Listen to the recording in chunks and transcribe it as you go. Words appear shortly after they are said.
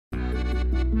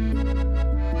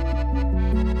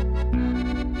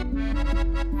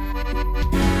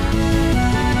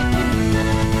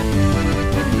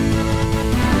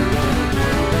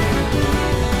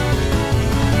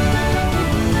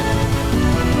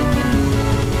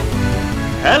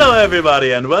Hello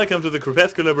everybody and welcome to the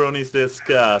Crepuscularity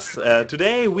Discuss.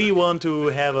 Today we want to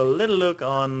have a little look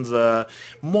on the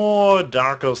more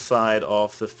darker side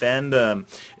of the fandom.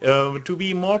 To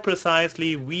be more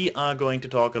precisely, we are going to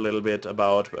talk a little bit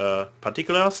about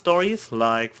particular stories,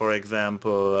 like for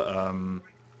example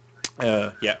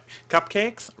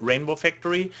Cupcakes, Rainbow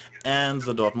Factory and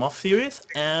the Dot series,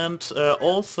 and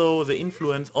also the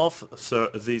influence of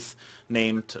these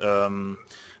named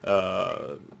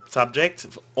subjects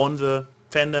on the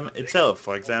fandom itself.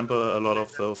 For example, a lot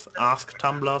of those Ask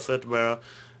Tumblrs that were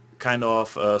kind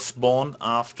of spawned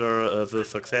after the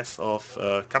success of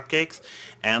Cupcakes,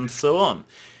 and so on.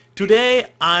 Today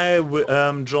I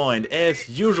am joined as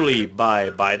usually by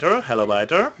Byter. Hello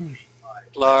Byter.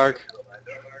 Blarg.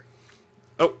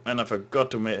 Oh, and I forgot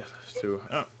to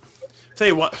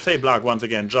say Blarg once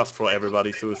again, just for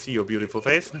everybody to see your beautiful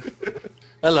face.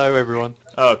 Hello everyone.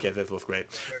 Okay, that was great.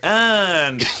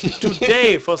 And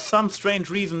today, for some strange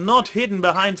reason, not hidden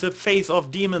behind the face of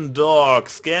Demon Dog,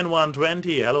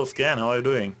 Skan120. Hello Skan, how are you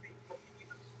doing?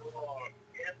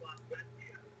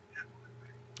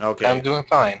 Okay. I'm doing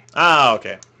fine. Ah,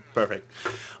 okay. Perfect.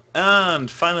 And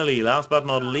finally, last but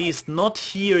not least, not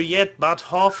here yet, but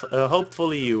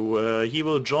hopefully he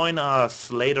will join us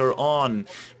later on,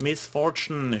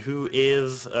 Misfortune, who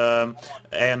is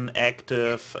an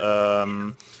active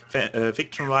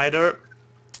fiction writer,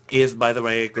 is, by the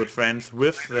way, good friends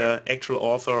with the actual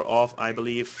author of, I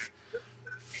believe,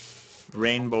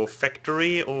 Rainbow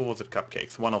Factory, or was it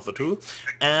Cupcakes? One of the two.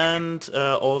 And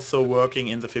also working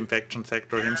in the FIM-fiction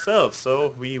sector himself. So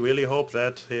we really hope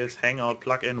that his Hangout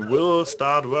plugin will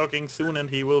start working soon and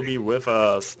he will be with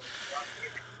us.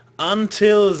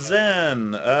 Until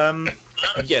then,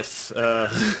 yes.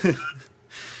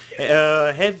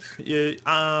 Have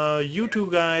you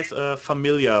two guys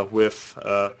familiar with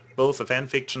both the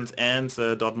fanfictions and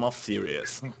the .moth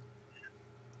series?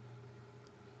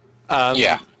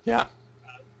 Yeah.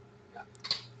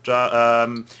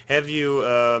 Have you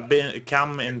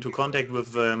come into contact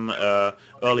with them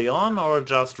early on, or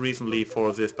just recently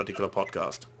for this particular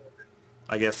podcast?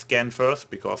 I guess Scan first,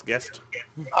 because guest.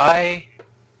 I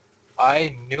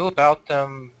knew about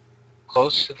them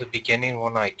close to the beginning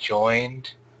when I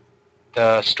joined.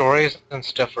 The stories and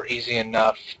stuff were easy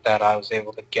enough that I was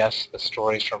able to guess the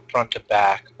stories from front to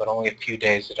back, but only a few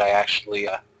days did I actually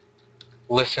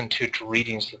listen to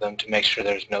readings of them to make sure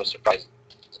there's no surprises.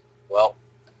 Well,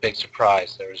 big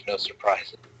surprise, there was no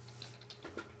surprises.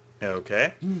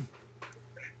 Okay.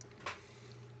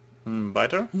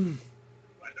 Byter?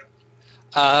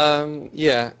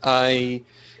 Yeah, I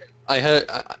heard,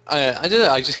 I don't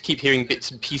know, I just keep hearing bits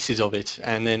and pieces of it,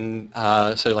 and then,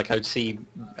 so like I would see,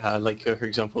 like for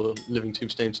example, Living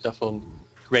Tombstone stuff on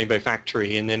Rainbow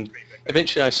Factory, and then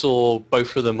eventually I saw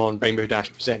both of them on Rainbow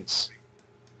Dash Presents.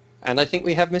 And I think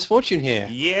we have Misfortune here.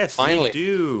 Yes, finally. We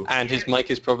do. And his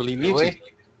mic is probably muted.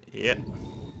 Yeah.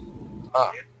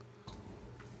 Ah.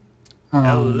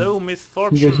 Hello,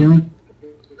 Misfortune. Can you guys hear me?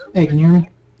 Hey, can you hear me?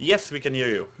 Yes, we can hear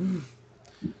you.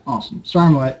 Awesome. Sorry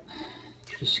I'm late.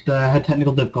 Just had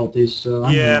technical difficulties, so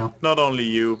I'm here now. Not only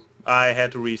you. I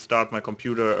had to restart my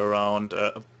computer around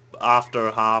after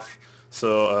half,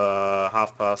 so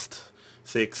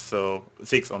 6:30, so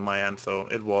 6 on my end, so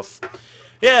it was...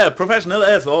 Yeah, professional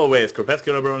as always.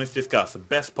 Crepuscularity Discuss, the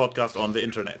best podcast on the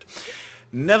internet.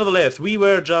 Nevertheless, we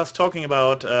were just talking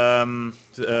about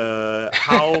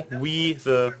how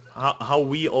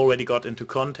we already got into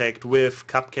contact with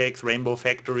Cupcakes, Rainbow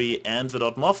Factory, and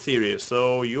the .moth series.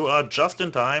 So you are just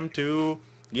in time to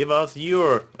give us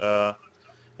your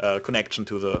connection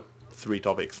to the three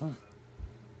topics.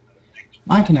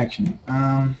 My connection.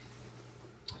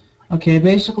 Okay,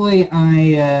 basically,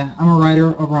 I'm a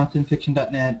writer over on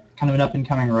FIM-fiction.net, kind of an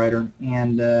up-and-coming writer,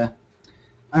 and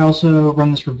I also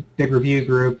run this big review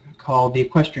group called the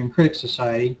Equestrian Critics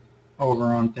Society over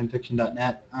on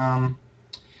FIM-fiction.net.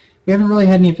 We haven't really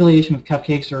had any affiliation with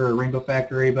Cupcakes or Rainbow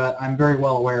Factory, but I'm very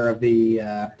well aware of the,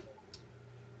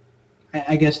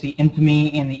 I guess, the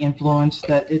infamy and the influence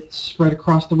that it's spread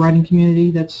across the writing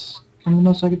community. That's kind of the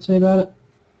most I could say about it.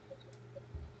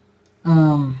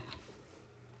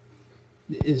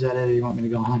 Is that it, or you want me to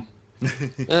go on?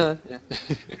 Yeah.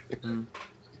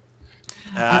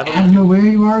 I don't know where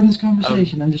you are in this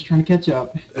conversation. I'm just trying to catch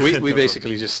up. We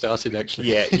basically just started,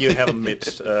 actually. Yeah, you haven't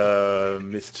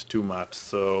missed too much.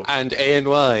 So. And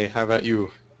ANY, how about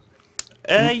you?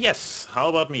 Yes, how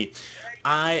about me?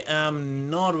 I am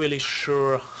not really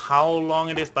sure how long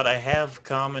it is, but I have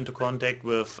come into contact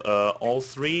with all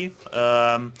three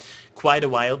quite a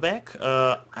while back.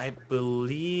 I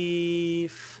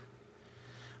believe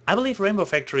Rainbow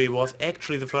Factory was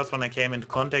actually the first one I came into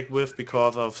contact with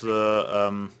because of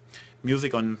the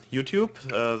music on YouTube,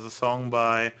 the song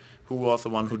by, who was the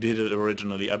one who did it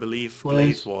originally? I believe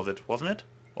Glaze was it, wasn't it?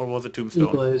 Or was it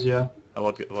Tombstone? Glaze, yeah. Oh,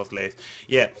 it was Glaze.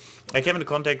 Yeah, I came into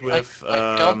contact with...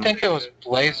 I don't think it was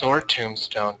Blaze or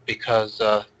Tombstone, because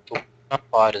the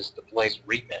one is the Blaze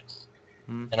remix.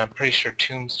 And I'm pretty sure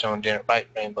Tombstone didn't write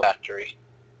Rainbow Factory.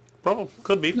 Probably,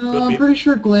 could be. No, I'm pretty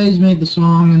sure Glaze made the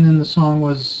song, and then the story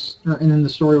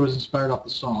was inspired off the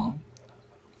song.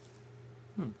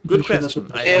 Good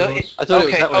question. I thought it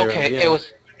was that way around, yeah.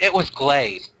 It was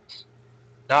Glaze,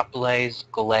 not Blaze.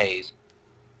 Glaze.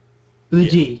 The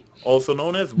G. Also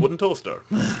known as Wooden Toaster,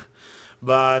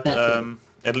 but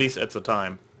at least at the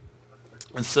time.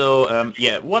 And so,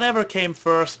 yeah, whatever came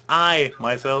first, I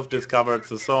myself discovered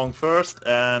the song first,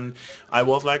 and I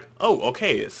was like, oh,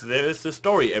 okay, so there is the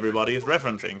story everybody is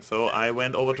referencing. So I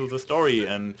went over to the story,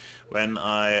 and when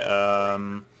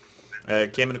I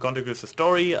came into contact with the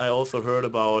story, I also heard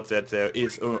about that there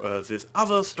is this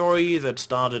other story that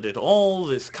started it all,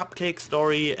 this cupcake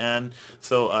story, and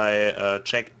so I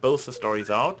checked both the stories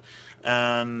out,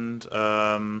 and...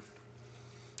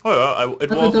 well,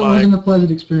 it was that like... wasn't a pleasant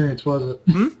experience, was it?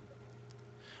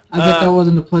 I bet that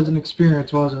wasn't a pleasant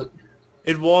experience, was it?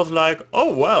 It was like,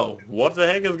 oh, well, what the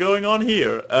heck is going on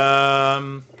here?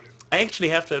 I actually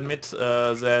have to admit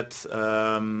that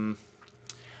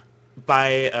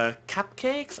by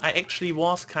cupcakes, I actually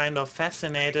was kind of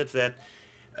fascinated that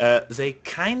they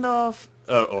kind of,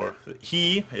 or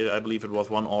he, I believe it was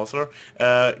one author,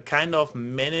 kind of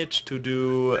managed to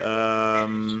do...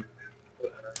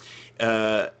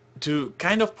 to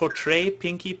kind of portray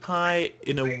Pinkie Pie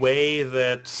in a way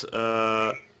that,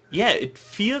 yeah, it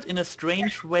feels in a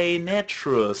strange way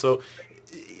natural. So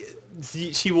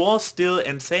she was still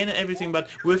insane and everything, but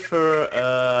with her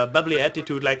bubbly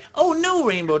attitude, like, oh no,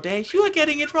 Rainbow Dash, you are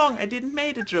getting it wrong, I didn't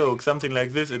make a joke, something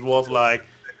like this. It was like,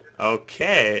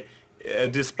 okay,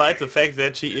 despite the fact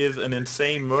that she is an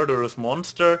insane murderous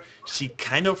monster, she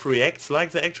kind of reacts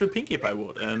like the actual Pinkie Pie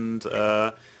would, and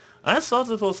I thought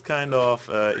it was kind of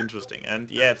interesting. And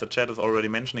yeah, the chat is already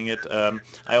mentioning it.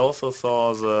 I also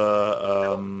saw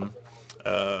the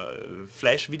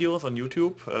Flash videos on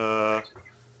YouTube,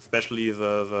 especially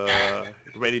the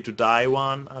Ready to Die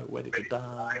one. Ready to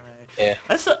Die. Yeah.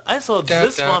 I thought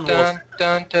this one was...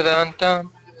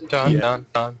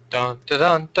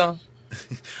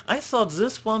 I thought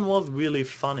this one was really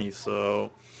funny, so...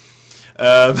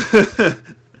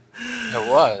 It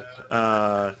was.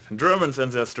 Germans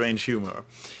and their strange humor.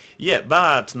 Yeah,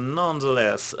 but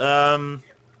nonetheless,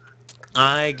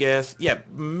 I guess, yeah,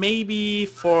 maybe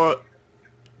for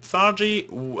Sargi,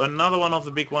 another one of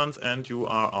the big ones, and you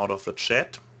are out of the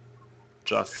chat.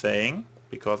 Just saying,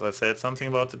 because I said something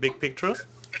about the big pictures.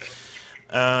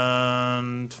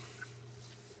 And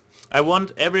I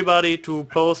want everybody to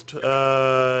post evil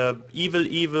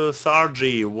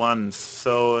Sargi once,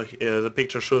 so the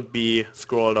picture should be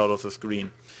scrolled out of the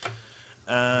screen.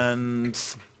 And,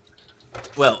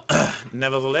 well,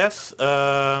 nevertheless,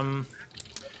 I'm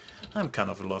kind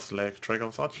of lost track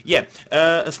of thought. Yeah,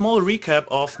 a small recap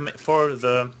of for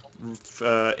the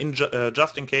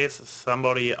just in case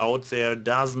somebody out there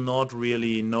does not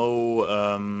really know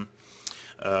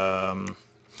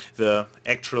the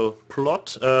actual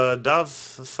plot.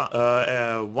 Does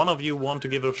one of you want to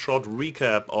give a short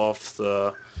recap of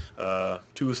the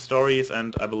two stories,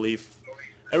 and I believe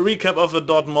a recap of the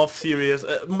Dot Moth series,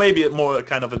 maybe more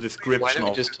kind of a description. Why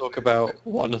don't we just talk about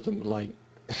one of them, like,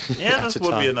 yeah, that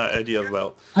would be an idea as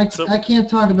well. I can't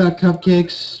talk about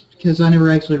cupcakes because I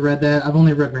never actually read that. I've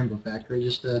only read Rainbow Factory,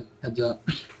 just a heads up.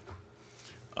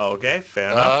 Okay,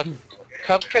 fair enough.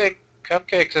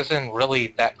 Cupcakes isn't really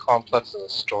that complex of a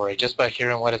story. Just by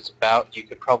hearing what it's about, you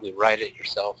could probably write it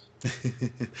yourself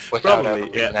without ever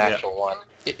reading an actual one.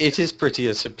 It is pretty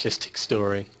a simplistic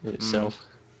story in itself.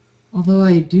 Although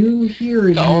I do hear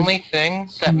it. The only thing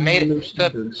that made it...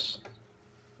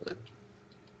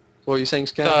 What were you saying,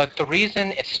 Skan? The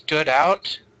reason it stood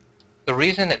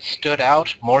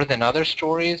out more than other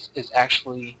stories is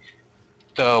actually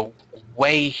the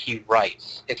way he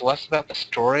writes. It's less about the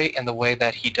story and the way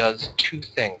that he does two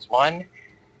things. One,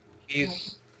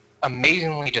 he's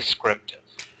amazingly descriptive.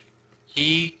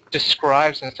 He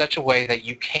describes in such a way that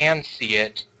you can see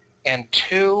it. And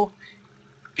two,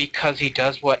 because he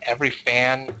does what every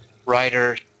fan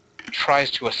writer tries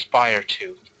to aspire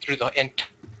to. Through the entire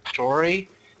story,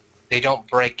 they don't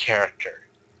break character.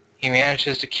 he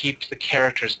manages to keep the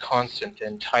characters constant the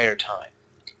entire time.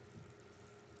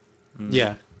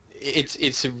 Yeah,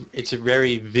 it's a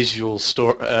very visual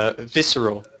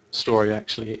visceral story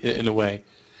actually in a way.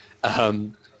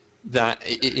 That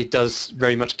it does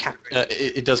very much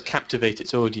it does captivate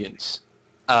its audience,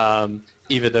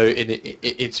 even though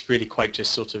it's really quite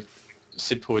just sort of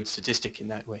simple and sadistic in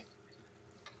that way.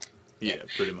 Yeah,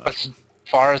 pretty much. As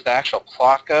far as the actual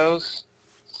plot goes,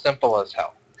 simple as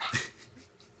hell.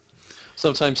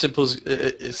 Sometimes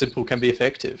simple can be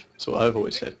effective. That's what I've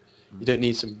always said. You don't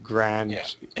need some grand,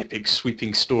 epic,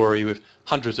 sweeping story with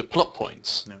hundreds of plot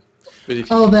points. No. But if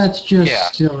that's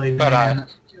just silly, man.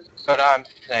 But I'm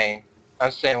saying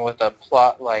with a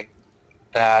plot like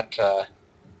that,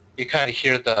 you kind of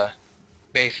hear the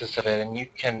basis of it, and you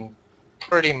can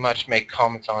pretty much make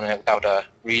comments on it without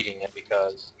reading it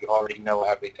because you already know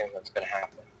everything that's going to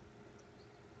happen.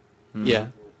 Yeah.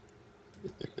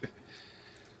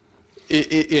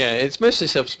 It's mostly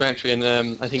self-explanatory, and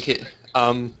I think it.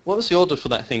 What was the order for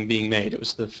that thing being made? It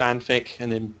was the fanfic,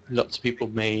 and then lots of people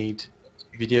made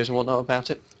videos and whatnot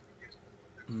about it.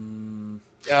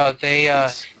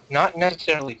 They not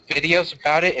necessarily videos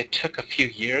about it. It took a few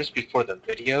years before the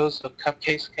videos of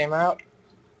Cupcakes came out,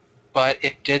 but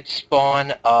it did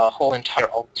spawn a whole entire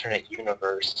alternate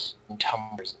universe and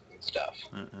Tumblrs and stuff.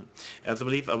 As I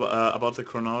believe about the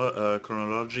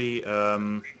chronology,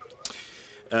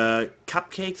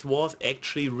 Cupcakes was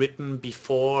actually written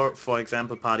before, for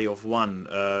example, Party of One,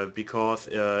 because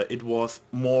it was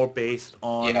more based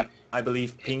on, I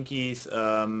believe, Pinky's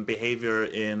behavior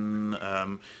in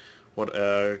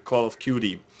Call of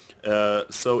Duty.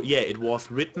 So yeah, it was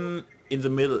written in the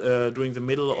middle, during the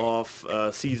middle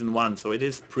of season 1, so it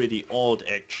is pretty old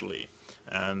actually,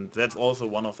 and that's also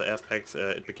one of the aspects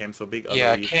it became so big.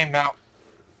 Yeah, it came out.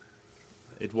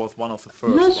 It was one of the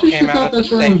first I ones. Came out at the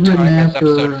same time as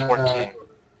episode 14.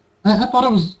 I thought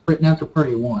it was written after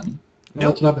Party 1. No.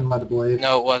 That's what I've been led to believe.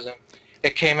 No, it wasn't.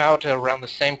 It came out around the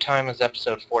same time as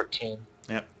episode 14.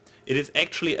 Yeah. It is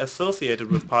actually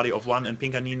associated with Party of One and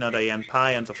Pinkanina, Diane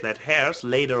Pie and the Flat Hairs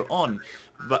later on,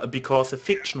 but because the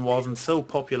fiction wasn't so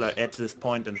popular at this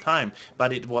point in time,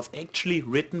 but it was actually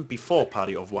written before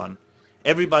Party of One.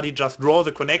 Everybody just draw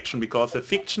the connection because the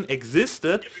fiction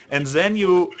existed, and then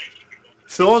you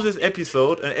saw this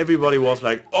episode and everybody was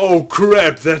like, oh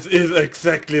crap, that is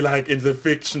exactly like in the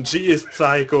fiction, she is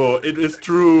psycho, it is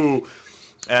true.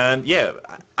 And yeah,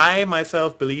 I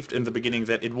myself believed in the beginning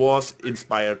that it was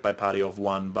inspired by Party of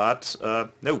One, but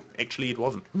no, actually it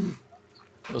wasn't.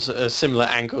 It was a similar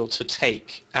angle to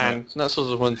take, and that's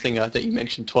sort of one thing that you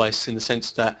mentioned twice, in the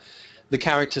sense that the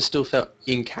character still felt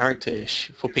in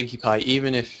character-ish for Pinkie Pie,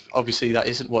 even if obviously that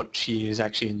isn't what she is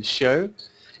actually in the show.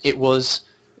 It was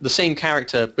the same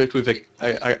character, but with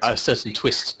a certain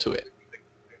twist to it.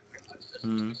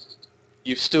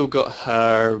 You've still got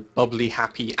her bubbly,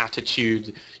 happy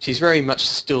attitude. She's very much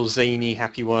still zany,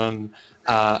 happy one,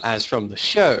 as from the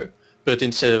show. But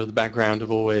instead of the background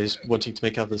of always wanting to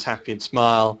make others happy and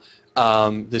smile,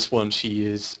 this one she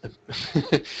is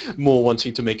more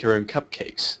wanting to make her own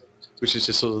cupcakes, which is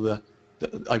just sort of the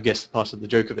I guess part of the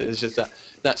joke of it is just that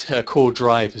that's her core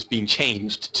drive has been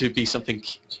changed to be something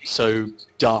so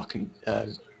dark and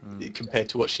compared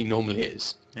to what she normally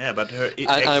is. Yeah, but her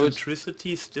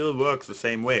eccentricity still works the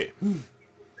same way.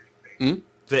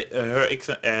 Her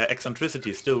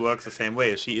eccentricity still works the same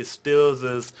way. She is still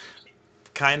this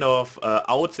kind of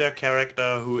out there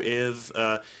character who is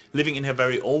living in her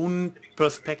very own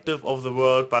perspective of the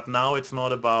world, but now it's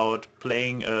not about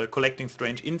collecting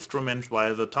strange instruments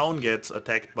while the town gets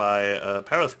attacked by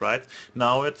parasprites.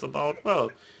 Now it's about,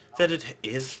 well, that it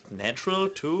is natural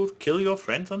to kill your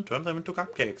friends and turn them into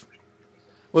cupcakes.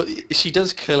 Well, she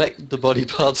does collect the body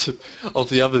parts of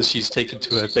the others she's taken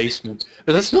to her basement,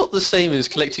 but that's not the same as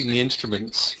collecting the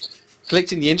instruments.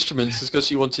 Collecting the instruments is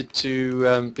because you wanted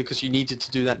to, because you needed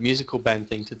to do that musical band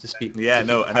thing to defeat. Yeah,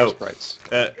 no, I know. Sprites.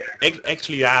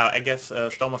 Actually, yeah, I guess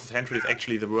Storm of the Century is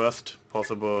actually the worst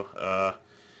possible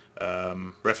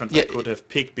reference I could have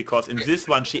picked, because in this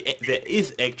one there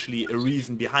is actually a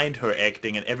reason behind her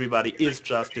acting, and everybody is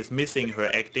just dismissing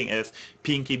her acting as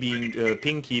Pinky being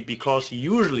Pinky because she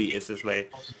usually is this way.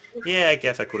 Yeah, I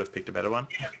guess I could have picked a better one.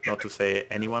 Not to say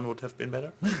anyone would have been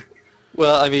better.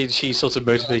 Well, I mean, she's sort of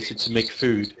motivated to make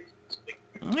food.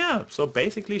 Yeah, so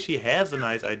basically she has a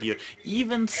nice idea.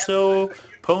 Even so,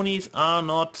 ponies are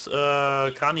not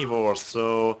carnivores,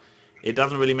 so it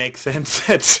doesn't really make sense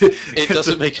that... It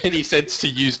doesn't make any sense to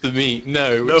use the meat,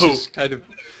 no, which is kind of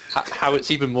how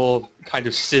it's even more kind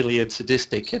of silly and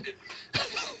sadistic.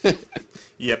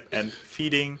 Yep, and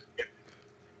feeding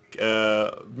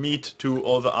meat to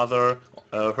all the other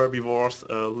herbivores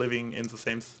living in the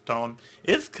same town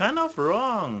is kind of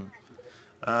wrong.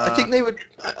 I think they would.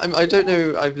 I don't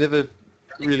know. I've never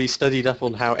really studied up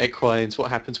on how equines, what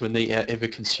happens when they ever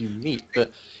consume meat,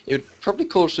 but it would probably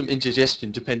cause some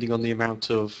indigestion depending on the amount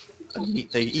of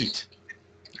meat they eat.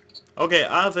 Okay,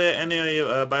 are there any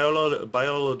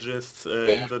biologists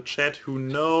in the chat who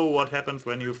know what happens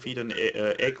when you feed an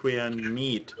equine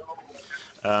meat?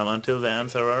 Until the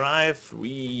answer arrives,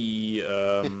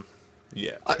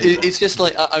 yeah. It's just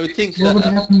like, I would think What would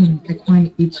that... happen when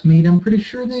equine eats meat? I'm pretty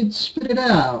sure they'd spit it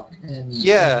out and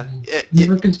Yeah.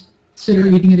 never consider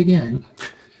eating it again.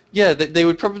 Yeah, they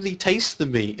would probably taste the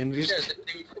meat and just...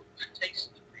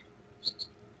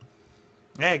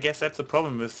 Yeah, I guess that's the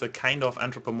problem with the kind of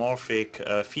anthropomorphic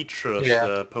features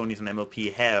ponies and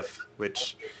MLP have,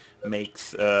 which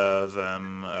makes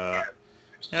them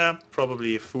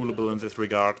probably foolable in this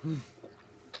regard.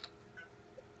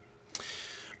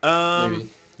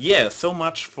 Yeah, so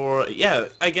much for... Yeah,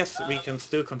 I guess we can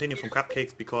still continue from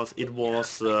Cupcakes because it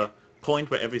was the point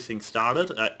where everything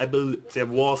started. I believe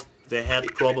there had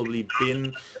probably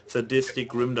been sadistic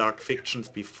grimdark fictions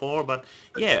before, but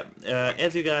yeah,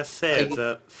 as you guys said,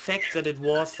 the fact that it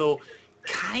was so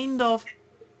kind of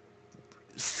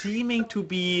seeming to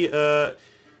be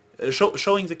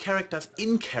showing the characters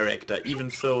in character, even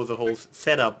though the whole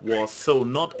setup was so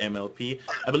not MLP,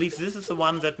 I believe this is the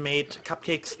one that made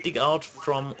Cupcake stick out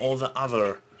from all the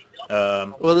other...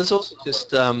 Well, there's also just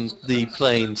the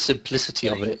plain simplicity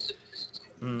of it.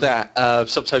 That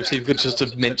sometimes you could just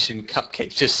have mentioned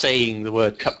cupcakes, just saying the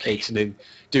word cupcakes and then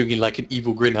doing like an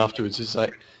evil grin afterwards. It's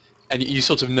like, and you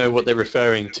sort of know what they're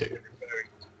referring to.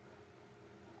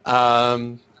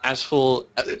 As for,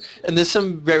 and there's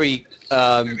some very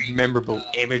memorable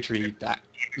imagery that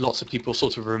lots of people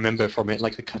sort of remember from it,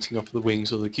 like the cutting off the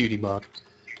wings or the cutie mark,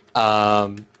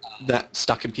 that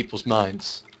stuck in people's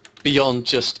minds. Beyond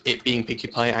just it being Pinkie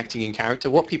Pie acting in character,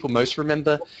 what people most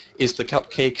remember is the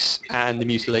cupcakes and the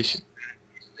mutilation.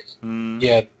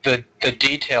 Yeah, the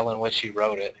detail in which he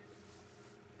wrote it.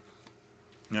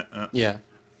 Yeah.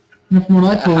 And from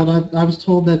what I was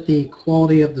told that the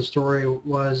quality of the story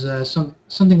was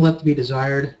something left to be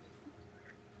desired.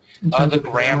 The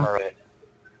grammar of it.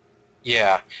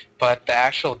 Yeah, but the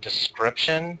actual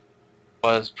description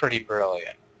was pretty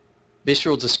brilliant.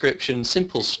 Visceral description,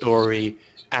 simple story,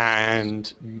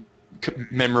 and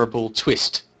memorable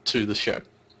twist to the show.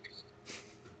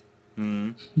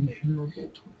 Memorable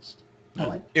twist. I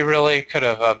like You really could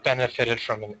have benefited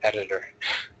from an editor.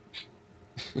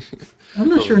 I'm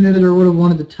not sure an editor would have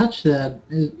wanted to touch that.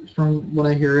 From what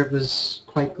I hear, it was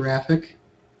quite graphic.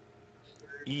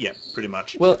 Yeah, pretty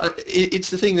much. Well, it's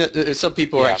the thing that some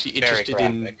people are actually very interested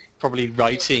graphic. in probably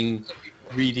writing,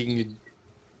 reading, and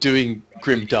doing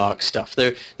grim dark stuff.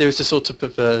 There's a sort of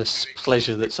perverse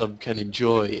pleasure that some can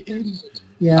enjoy in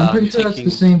Yeah, I'm pretty sure that's the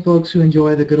same folks who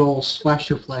enjoy the good old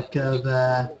slasher flick of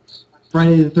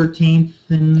Friday the 13th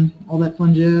and all that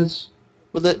fun jazz.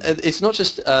 Well, it's not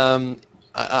just...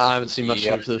 I haven't seen much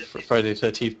of the Friday the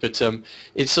 13th, but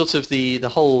it's sort of the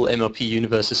whole MLP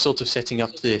universe is sort of setting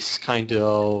up this kind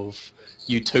of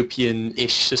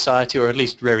utopian-ish society, or at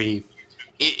least very...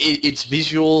 Its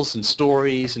visuals and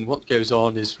stories and what goes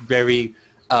on is very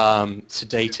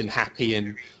sedate and happy,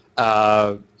 and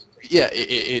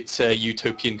it's a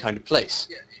utopian kind of place.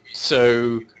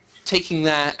 So taking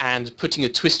that and putting a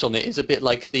twist on it is a bit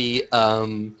like the a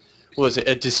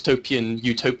dystopian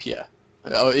utopia.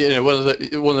 One of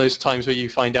those times where you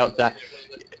find out that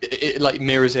like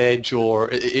Mirror's Edge or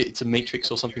it's a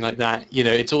Matrix or something like that.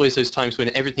 It's always those times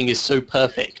when everything is so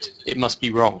perfect it must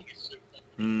be wrong.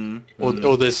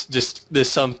 Or there's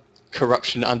some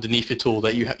corruption underneath it all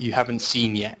that you haven't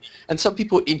seen yet, and some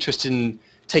people are interested in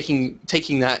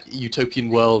taking that utopian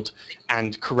world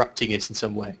and corrupting it in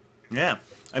some way. Yeah,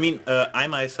 I mean, I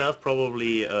myself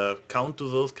probably count to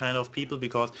those kind of people,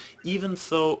 because even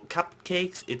though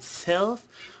Cupcakes itself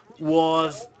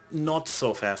was not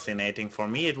so fascinating for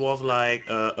me, it was like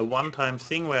a one-time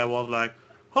thing where I was like,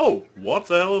 oh, what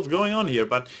the hell is going on here?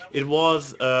 But it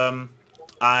was...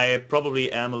 I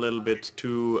probably am a little bit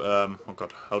too, oh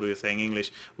god, how do you say in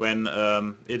English? When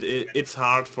it's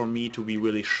hard for me to be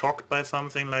really shocked by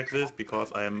something like this,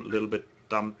 because I am a little bit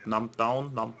numbed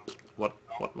down. What,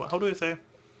 how do you say?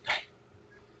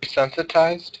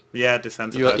 Desensitized? Yeah,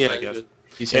 desensitized, I guess.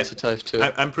 Desensitized to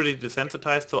it. I'm pretty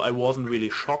desensitized, so I wasn't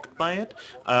really shocked by it.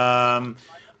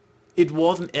 it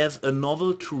wasn't as a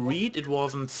novel to read. It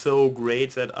wasn't so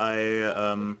great that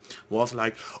I was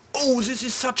like, oh, this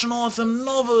is such an awesome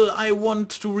novel. I want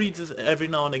to read this every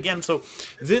now and again. So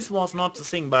this was not the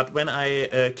thing. But when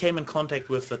I came in contact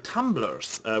with the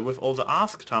Tumblrs, with all the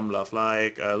Ask Tumblrs,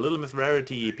 like Little Miss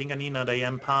Rarity, Pinkanina,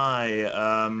 Diane Pie,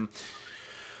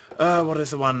 what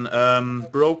is the one?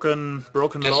 Broken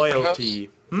Discord Loyalty.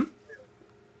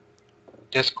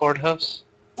 Discord host?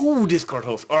 Ooh, Discord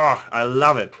host. Oh, I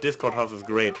love it. Discord host is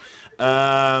great.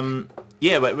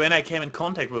 Yeah, but when I came in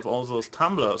contact with all those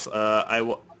Tumblrs,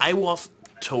 I was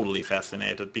totally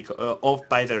fascinated because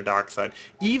by their dark side.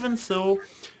 Even so,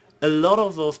 a lot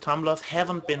of those Tumblrs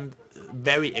haven't been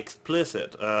very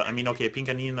explicit. I mean, okay,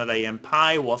 Pinkanina Diane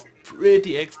Pie was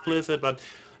pretty explicit, but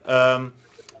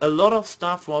a lot of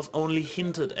stuff was only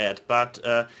hinted at, but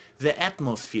the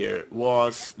atmosphere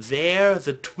was there,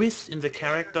 the twist in the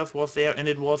characters was there, and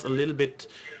it was a little bit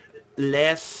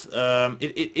less,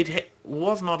 it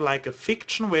was not like a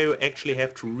fiction where you actually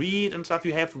have to read and stuff.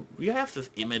 You have this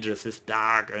images, this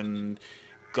dark and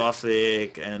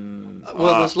gothic and...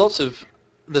 Well, there's lots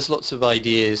of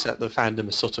ideas that the fandom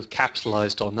has sort of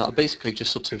capitalized on that are basically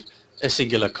just sort of a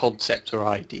singular concept or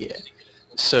idea.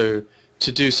 So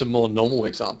to do some more normal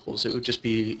examples, it would just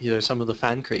be, some of the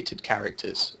fan-created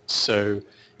characters. So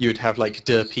you would have like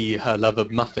Derpy, her love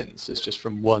of muffins. It's just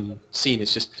from one scene.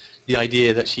 It's just the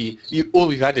idea that all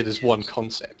we've added is one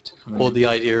concept. Or the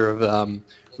idea of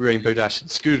Rainbow Dash and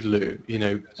Scootaloo,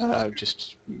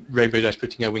 just Rainbow Dash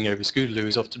putting her wing over Scootaloo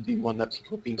has often been one that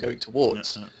people have been going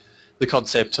towards. The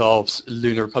concept of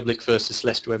Lunar Republic versus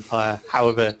Celestial Empire,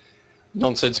 however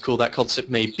nonsensical that concept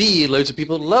may be, loads of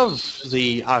people love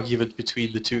the argument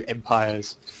between the two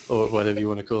empires, or whatever you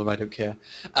want to call them, I don't care.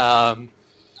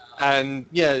 And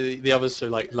yeah, the others, so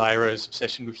like Lyra's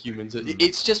obsession with humans,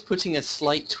 it's just putting a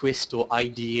slight twist or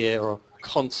idea or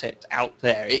concept out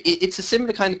there. It's a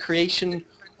similar kind of creation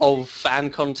of fan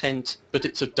content, but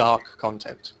it's a dark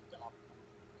content.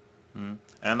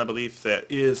 And I believe there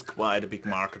is quite a big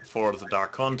market for the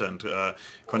dark content,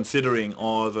 considering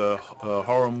all the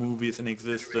horror movies in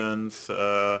existence,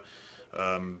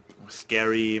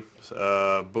 scary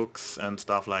books and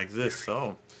stuff like this.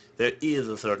 So there is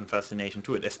a certain fascination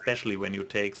to it, especially when you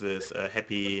take this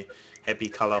happy,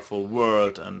 colorful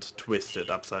world and twist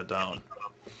it upside down.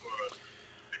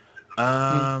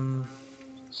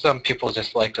 Some people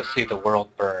just like to see the world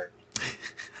burn.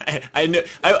 I know.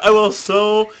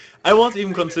 I was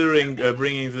even considering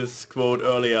bringing this quote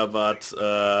earlier, but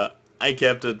I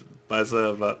kept it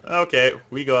myself. But okay,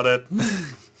 we got it.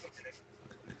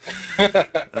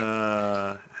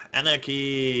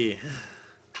 Anarchy.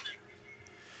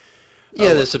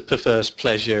 Yeah, there's a perverse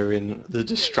pleasure in the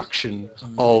destruction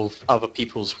of other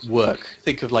people's work.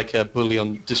 Think of like a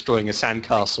bully destroying a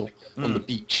sandcastle on the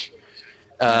beach.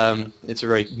 It's a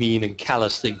very mean and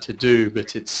callous thing to do,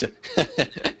 but it's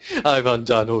I've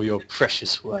undone all your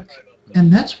precious work.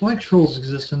 And that's why trolls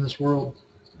exist in this world.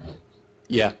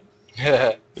 Yeah.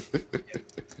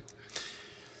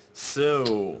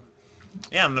 So,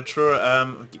 yeah, I'm not sure.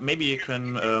 Maybe you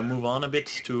can move on a bit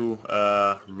to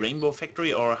Rainbow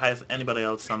Factory, or has anybody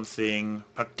else something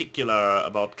particular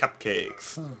about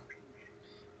cupcakes?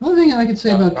 One thing I could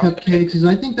say about Cupcakes is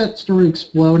I think that story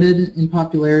exploded in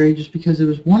popularity just because it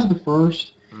was one of the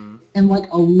first, and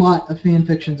like a lot of fan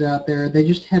fictions out there, they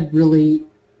just had really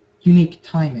unique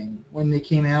timing when they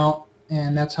came out,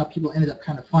 and that's how people ended up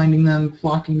kind of finding them,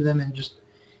 flocking to them, and just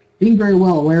being very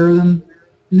well aware of them.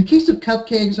 In the case of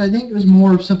Cupcakes, I think it was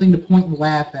more of something to point and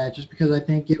laugh at, just because I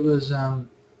think it was,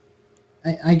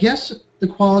 I guess the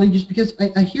quality, just because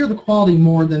I hear the quality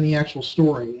more than the actual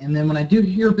story, and then when I do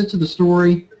hear bits of the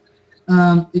story,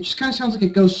 it just kind of sounds like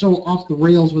it goes so off the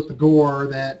rails with the gore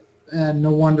that no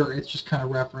wonder it's just kind of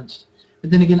referenced.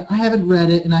 But then again, I haven't read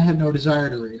it, and I have no desire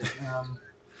to read it.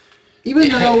 Even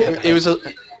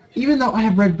though I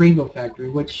have read Rainbow Factory,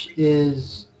 which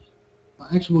is,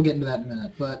 actually we'll get into that in a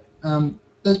minute, but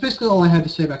that's basically all I have to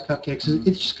say about Cupcakes.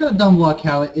 It's just kind of dumb luck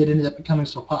how it ended up becoming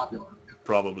so popular.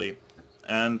 Probably.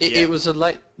 And it was a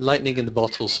lightning in the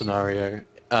bottle scenario.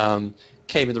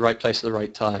 Came in the right place at the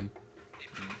right time.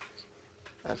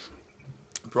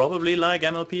 Probably like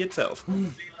MLP itself.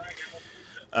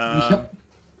 Yep.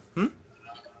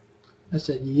 I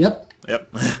said, yep.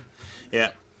 Yep.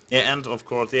 Yeah. Yeah, and of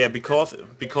course, yeah, because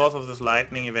of this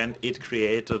lightning event, it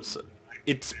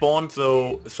spawned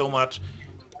so much.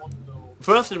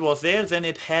 First it was there, then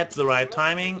it had the right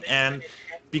timing, and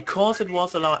because it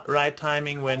was the right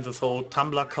timing when this whole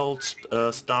Tumblr cult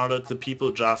started, the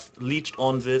people just leached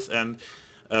on this, and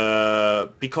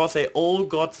because they all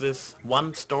got this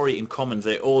one story in common.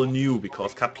 They all knew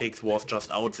because Cupcakes was just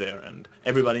out there and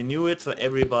everybody knew it, so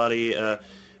everybody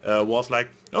was like,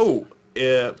 oh,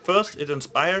 first it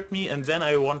inspired me and then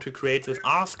I want to create this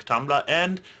Ask Tumblr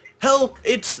and hell,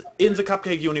 it's in the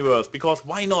Cupcake universe because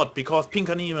why not? Because Pink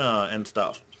Anima and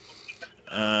stuff.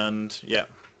 And yeah,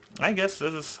 I guess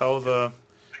this is how the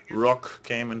rock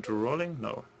came into rolling.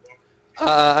 No.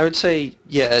 I would say,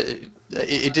 yeah,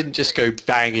 it didn't just go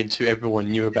bang into everyone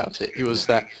knew about it. It was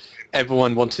that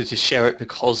everyone wanted to share it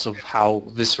because of how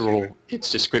visceral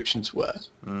its descriptions were.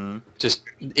 Just,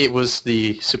 it was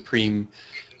the supreme,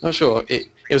 not sure, it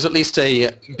was at least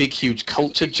a big, huge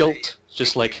culture jolt,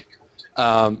 just like,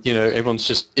 you know, everyone's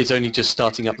just, it's only just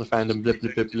starting up the fandom, blah,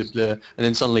 blah, blah, blah, blah, and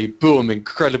then suddenly, boom,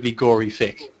 incredibly gory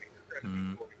fic.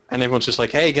 And everyone's just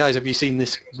like, hey guys, have you seen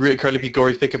this incredibly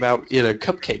gory fic about, you know,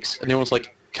 cupcakes? And everyone's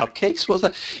like, cupcakes? What's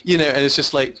that? You know, and it's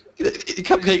just like,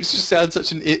 cupcakes just sound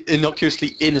such an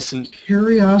innocuously innocent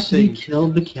Curiosity thing.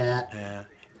 killed the cat.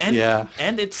 And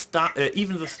it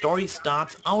even the story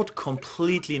starts out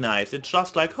completely nice. It's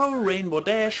just like, oh, Rainbow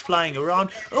Dash flying around.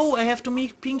 Oh, I have to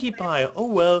meet Pinkie Pie. Oh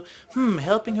well,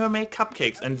 helping her make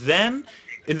cupcakes. And then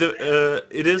in the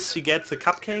she gets a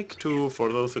cupcake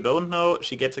for those who don't know,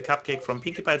 she gets a cupcake from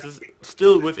Pinkie Pie. This is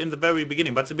still within the very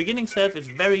beginning, but the beginning itself is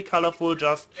very colorful,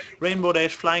 just Rainbow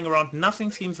Dash flying around.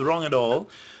 Nothing seems wrong at all.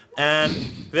 And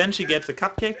then she gets a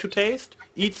cupcake to taste,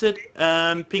 eats it,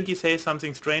 and Pinkie says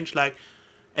something strange like,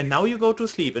 and now you go to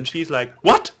sleep. And she's like,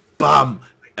 what? Bam!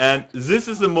 And this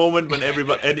is the moment when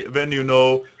when you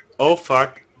know, oh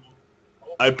fuck,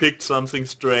 I picked something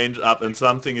strange up and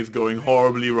something is going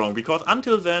horribly wrong. Because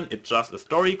until then, it's just a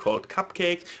story called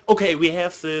Cupcakes. Okay, we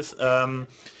have this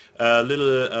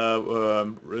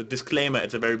little disclaimer at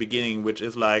the very beginning, which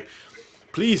is like,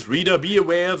 please, reader, be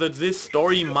aware that this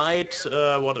story might,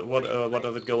 what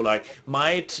does it go like?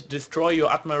 Might destroy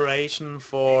your admiration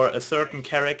for a certain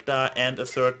character and a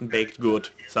certain baked good.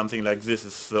 Something like this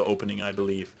is the opening, I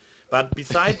believe. But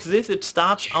besides this, it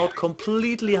starts out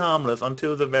completely harmless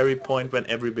until the very point when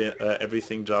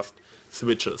everything just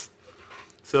switches.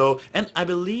 So, and I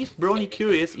believe Brony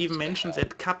Curious even mentions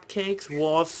that Cupcakes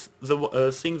was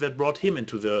the thing that brought him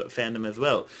into the fandom as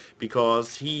well,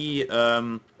 because he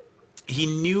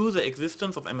knew the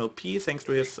existence of MLP thanks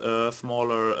to his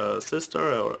smaller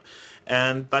sister,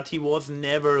 but he was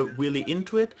never really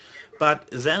into it. But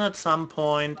then at some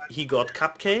point he got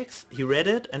Cupcakes, he read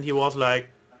it, and he was like,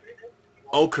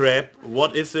 oh crap,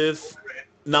 what is this?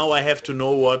 Now I have to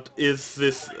know what is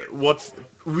this, what's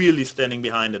really standing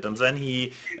behind it. And then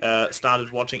he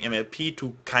started watching MLP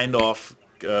to kind of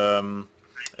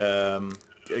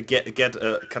get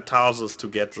a catharsis to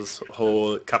get this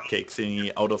whole cupcake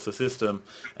thingy out of the system,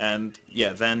 and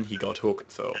yeah, then he got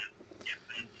hooked. So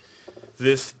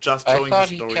this just showing the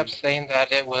story. I thought he kept saying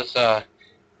that it was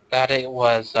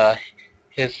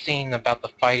his scene about the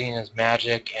fighting is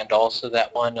magic, and also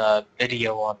that one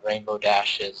video on Rainbow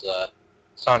Dash is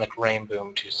Sonic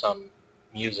Rainboom to some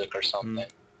music or something.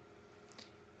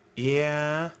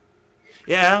 Yeah,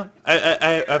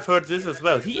 I've heard this as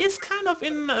well. He is kind of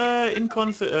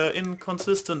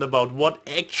inconsistent about what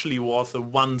actually was the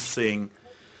one thing.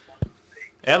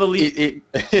 I believe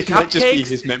it might just be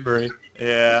his memory.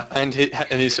 Yeah, and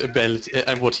his ability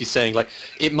and what he's saying. Like,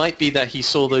 it might be that he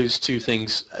saw those two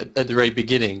things at the very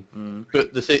beginning,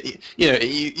 but the thing, you know,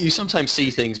 you sometimes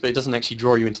see things, but it doesn't actually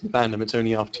draw you into the fandom. It's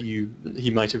only after he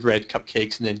might have read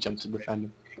Cupcakes and then jumped into the fandom.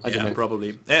 I don't know.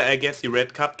 Probably. I guess he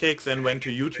read Cupcakes and went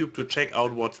to YouTube to check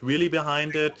out what's really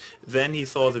behind it. Then he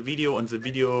saw the video, and the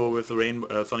video with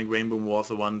the Sonic Rainboom was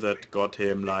the one that got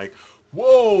him like,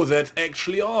 whoa, that's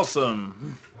actually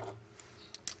awesome.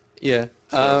 Yeah.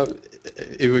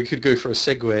 If we could go for a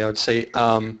segue, I'd say,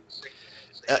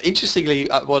 interestingly,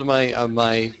 one of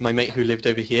my mate who lived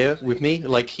over here with me,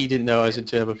 like, he didn't know I was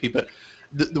into MLP, but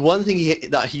the one thing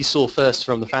that he saw first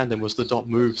from the fandom was the Dot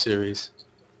Move series.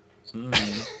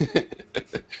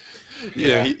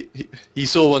 Yeah, he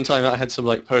saw one time I had some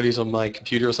like polies on my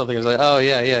computer or something. I was like, oh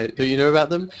yeah, do you know about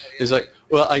them? He's like,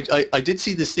 well, I did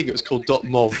see this thing. It was called Dot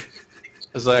Mov.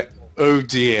 I was like, oh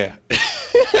dear.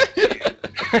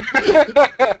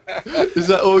 Is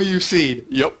that all you've seen?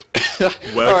 Yup.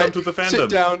 Welcome to the fandom. Sit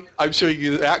down. I'm showing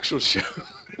you the actual show.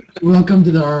 Welcome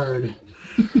to the herd.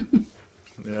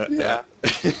 Yeah.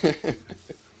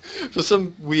 For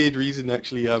some weird reason,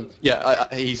 actually,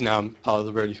 he's now part of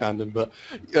the Brony fandom, but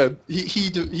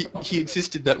he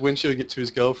insisted that when showing it to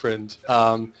his girlfriend,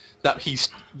 that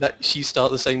she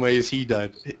start the same way as he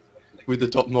did with the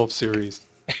Dot Mov series.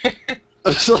 I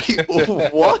was like, oh,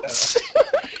 what?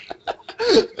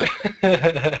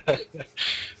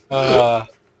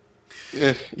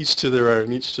 Yeah, each to their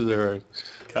own, each to their own.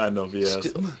 Kind of, yes.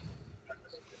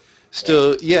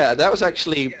 Still, yeah, that was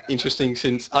actually interesting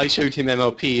since I showed him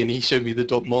MLP and he showed me the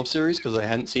 .mov series because I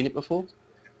hadn't seen it before.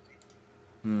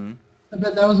 Hmm. I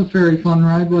bet that was a very fun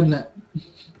ride, wasn't it?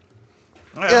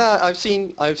 Yeah, I've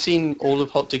seen all of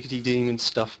Hot Diggity Demon's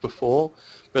stuff before,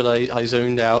 but I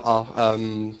zoned out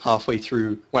halfway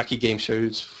through Wacky Game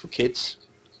Shows for Kids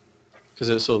because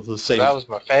it was sort of the same. That was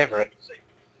my favorite.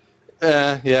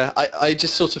 Yeah, I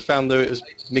just sort of found though it was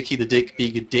Mickey the Dick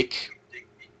being a dick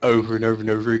over and over and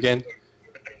over again.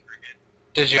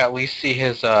 Did you at least see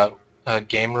his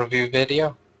game review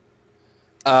video?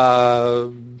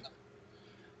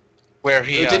 Where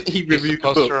he didn't he he's review the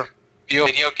supposed book? to review a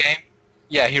video game?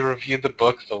 Yeah, he reviewed the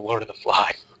book, The Lord of the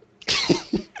Flies.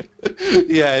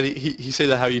 Yeah, and he said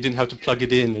that how you didn't have to plug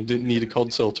it in and didn't need a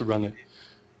console to run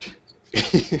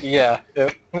it. Yeah,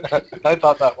 I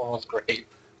thought that one was great.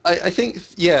 I think,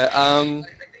 yeah,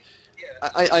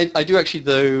 I do actually,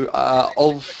 though,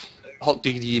 of Hot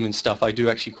Diggity Demon stuff, I do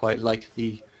actually quite like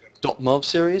the .mov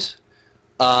series.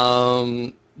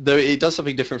 Though it does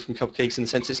something different from Cupcakes in the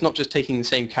sense it's not just taking the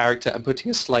same character and putting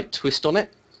a slight twist on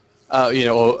it,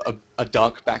 or a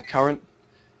dark backcurrent.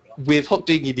 With Hot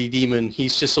Diggity Demon,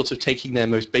 he's just sort of taking their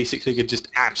most basic thing and just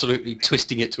absolutely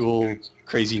twisting it to all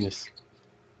craziness.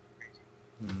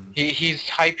 He's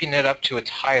hyping it up to its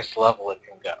highest level it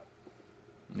can go.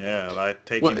 Yeah, like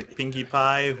taking Pinkie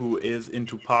Pie, who is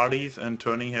into parties, and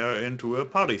turning her into a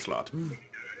party slut.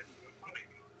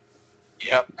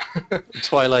 Yep.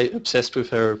 Twilight obsessed with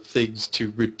her things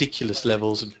to ridiculous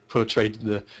levels and portrayed in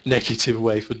the negative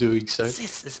way for doing so.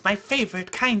 This is my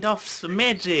favorite kind of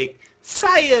magic.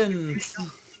 Science!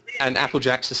 And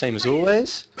Applejack's the same as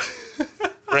always.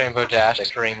 Rainbow Dash,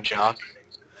 Extreme Jock.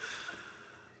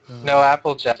 No,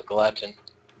 Applejack's a glutton.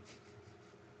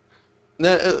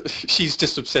 No, she's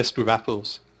just obsessed with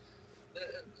apples.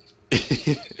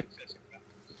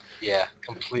 Yeah,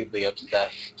 completely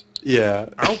obsessed. Yeah.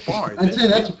 How far? I'd say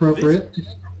that's appropriate.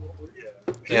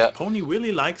 Yeah. Pony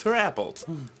really likes her apples.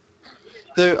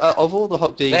 Though, of all the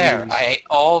Hot Diggity... There, I ate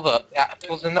all the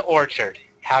apples in the orchard.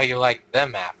 How you like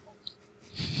them apples?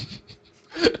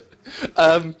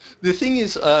 The thing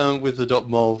is, with the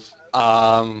 .mov,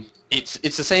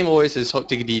 it's the same always as Hot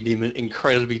Diggity Demon,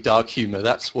 incredibly dark humor.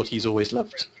 That's what he's always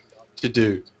loved to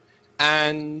do.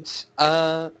 And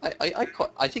I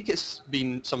think it's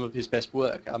been some of his best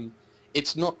work.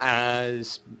 It's not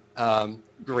as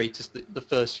great as the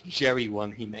first Jerry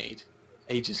one he made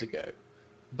ages ago,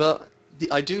 but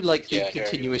I do like the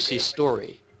continuity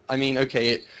story. I mean,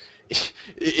 okay,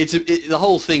 the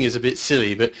whole thing is a bit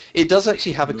silly, but it does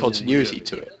actually have a continuity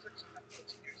to it.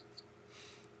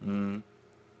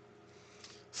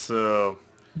 So...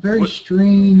 Very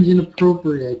strange,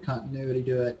 inappropriate continuity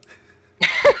to it.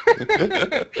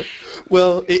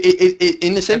 Well,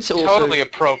 in a sense, it's also totally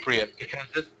appropriate because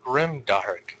it's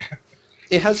grimdark.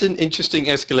 It has an interesting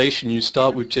escalation. You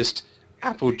start with just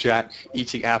Applejack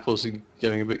eating apples and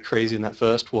going a bit crazy in that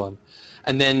first one,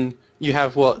 and then you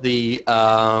have I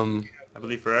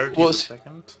believe Rarity was the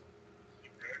second.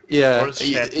 Yeah, and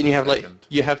you have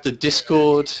you have the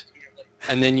Discord,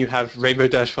 and then you have Rainbow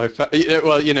Dash 5000.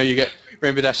 Well, you get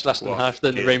Rainbow Dash Last and Half,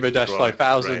 then Rainbow Dash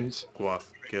 5000.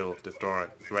 Quaff, kill, destroy,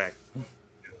 swag.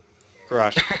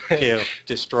 Crush, kill,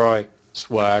 destroy,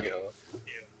 swag.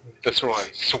 Destroy,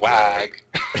 swag.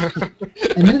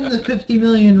 And then the 50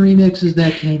 million remixes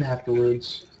that came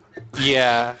afterwards.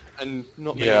 Yeah, and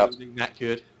not many of them that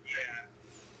good.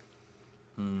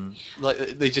 Like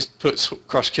they just put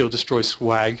Crush, Kill, Destroy,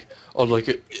 Swag on like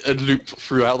a loop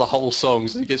throughout the whole song,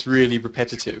 so it gets really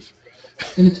repetitive.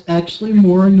 And it's actually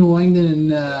more annoying than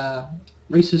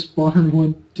Racist Barn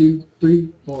 1, 2,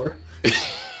 3, 4.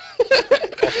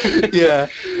 Yeah,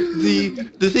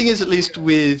 the thing is, at least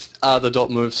with the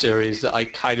 .mov series that I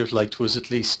kind of liked was at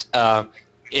least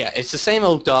it's the same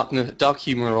old dark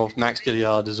humor of Max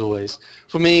Gilliard as always.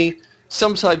 For me,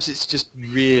 sometimes it's just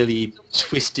really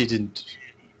twisted and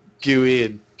gooey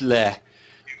and bleh,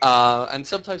 and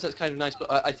sometimes that's kind of nice.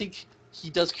 But I think he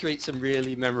does create some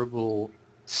really memorable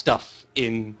stuff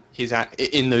in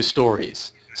those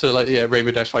stories. So like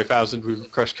Rainbow Dash 5000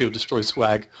 with Crush, Kill, Destroy,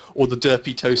 Swag, or the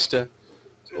Derpy Toaster,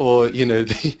 or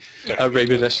the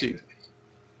Rainbow Dash.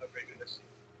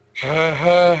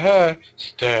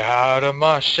 Stay out of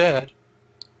my shed.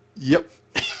 Yep.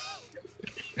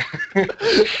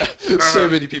 So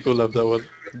many people love that one.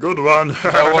 Good one.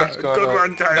 No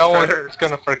one's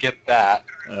gonna forget that.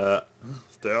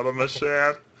 Stay out of my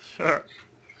shed.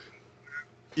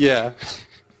 Yeah.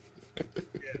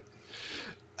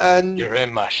 And you're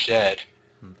in my shed.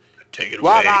 Take it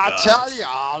Well, away, I'll guys. tell you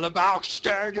all about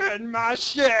sticking my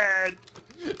shit.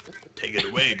 Take it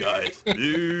away, guys. Do,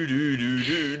 do, do,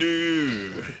 do,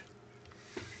 do.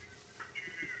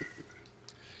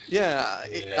 Yeah,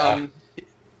 Yeah.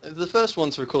 the first one,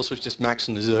 of course, was just Max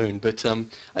on his own, but,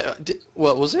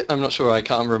 what was it? I'm not sure, I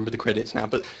can't remember the credits now,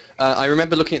 but I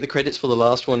remember looking at the credits for the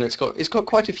last one. It's got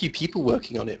quite a few people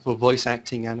working on it for voice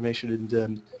acting, animation,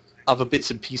 and other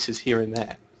bits and pieces here and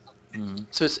there. Mm.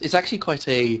 So it's actually quite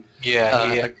a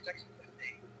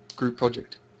group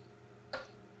project.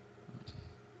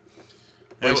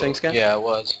 What are you saying, Skan? Yeah, it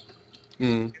was.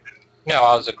 Mm. No,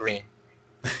 I was agreeing.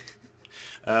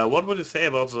 What would you say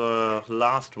about the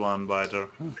last one, Byter?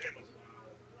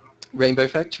 Rainbow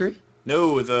Factory?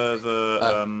 No,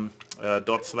 the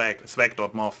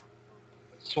swag.moth.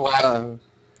 Swag.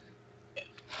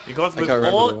 Because I with can't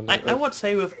remember all, the one that I would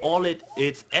say with all its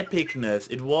epicness,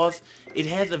 it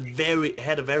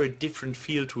had a very different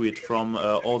feel to it from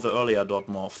all the earlier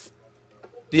 .moths.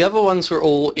 The other ones were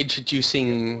all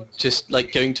introducing, just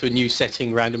like going to a new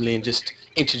setting randomly and just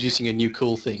introducing a new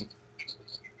cool thing.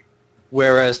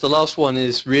 Whereas the last one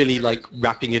is really like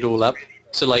wrapping it all up.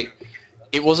 So like,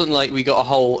 it wasn't like we got a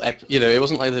whole, it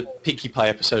wasn't like the Pinkie Pie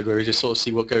episode where we just sort of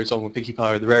see what goes on with Pinkie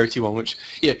Pie or the Rarity one, which,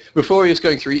 before he was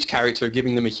going through each character,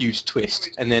 giving them a huge twist,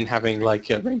 and then having like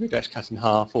a Rainbow Dash cut in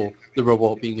half or the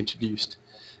robot being introduced.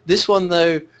 This one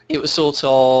though, it was sort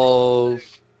of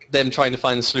them trying to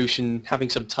find the solution, having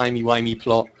some timey-wimey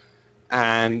plot,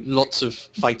 and lots of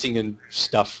fighting and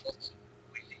stuff.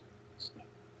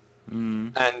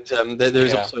 Mm. And there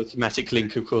is also a thematic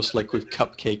link, of course, like with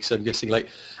cupcakes, I'm guessing, like,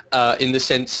 in the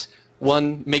sense,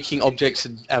 one, making objects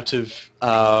out of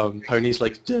ponies,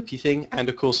 like derpy thing, and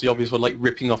of course the obvious one, like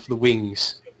ripping off the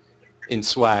wings in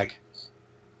Swag.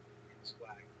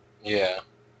 Yeah.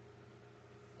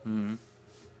 Mm.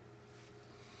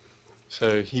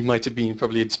 So he might have been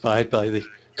probably inspired by the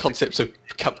concepts of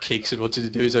cupcakes and wanted to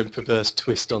do his own perverse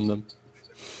twist on them.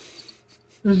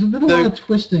 There's been a lot of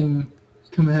twisting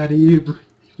coming out of you,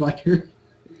 Byter.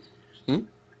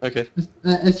 Okay.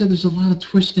 I said there's a lot of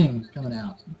twisting coming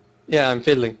out. Yeah, I'm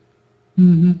fiddling.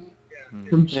 Mm-hmm. Mm.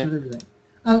 From just everything.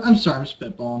 I'm sorry, I'm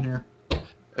spitballing here.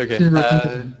 Okay.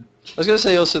 I was going to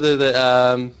say also that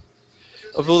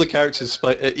of all the characters,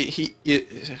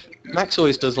 Max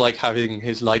always does like having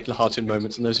his light-hearted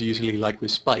moments, and those are usually like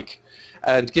with Spike.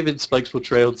 And given Spike's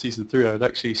portrayal in Season 3, I would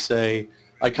actually say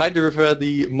I kind of prefer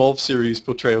the Mauve series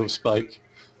portrayal of Spike.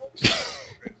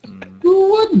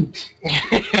 Who wouldn't?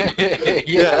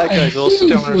 Yeah, that guy's awesome.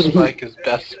 Stoner Spike is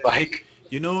best Spike.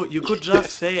 You know, you could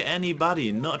just say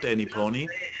anybody, not any pony.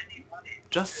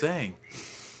 Just saying.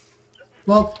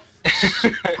 Well,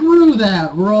 screw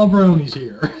that. We're all bronies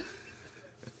here.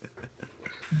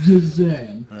 Just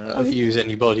saying. I'll use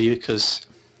anybody because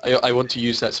I want to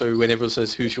use that. So when everyone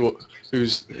says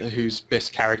who's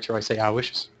best character, I say Our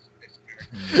Wishes.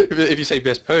 If you say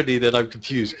best pony, then I'm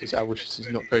confused because Our Wishes is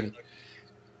not pony.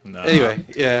 No. Anyway,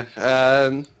 yeah.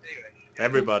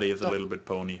 Everybody is a little bit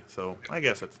pony, so I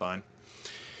guess it's fine.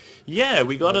 Yeah,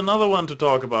 we got another one to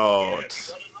talk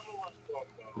about.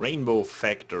 Rainbow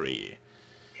Factory.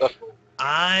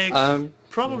 I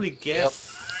probably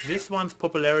guess this one's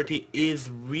popularity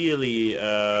is really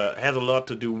has a lot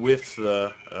to do with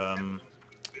the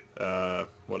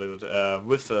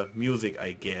with the music,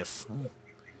 I guess.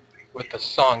 With the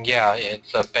song, yeah,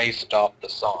 it's based off the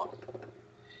song.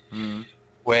 Mm.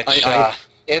 Which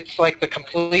it's like the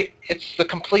complete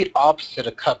opposite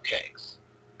of Cupcakes.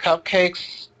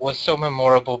 Cupcakes was so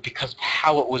memorable because of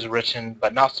how it was written,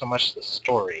 but not so much the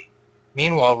story.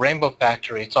 Meanwhile, Rainbow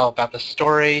Factory, it's all about the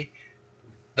story.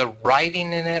 The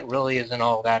writing in it really isn't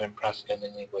all that impressive in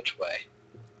any which way.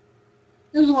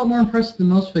 It was a lot more impressive than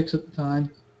most fics at the time.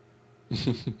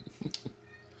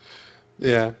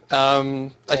 Yeah.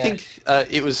 I think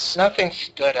it was... Nothing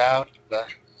stood out. But...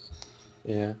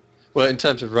 Yeah. Well, in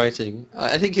terms of writing,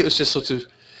 I think it was just sort of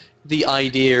the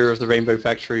idea of the Rainbow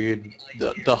Factory and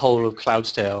the whole of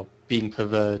Cloudstale being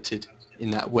perverted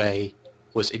in that way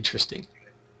was interesting.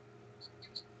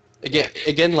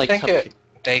 Again, like... I think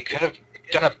they could have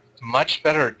done a much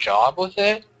better job with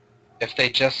it if they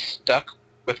just stuck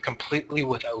completely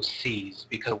with OCs,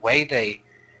 because the way they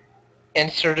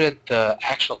inserted the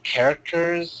actual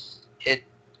characters, it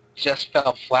just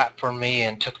fell flat for me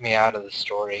and took me out of the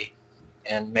story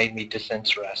and made me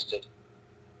disinterested.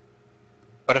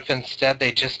 But if instead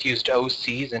they just used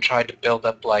OCs and tried to build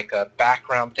up like a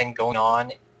background thing going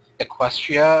on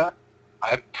Equestria,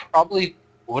 I probably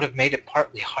would have made it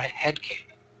partly headcanon.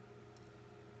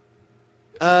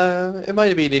 It might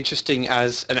have been interesting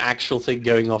as an actual thing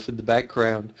going off in the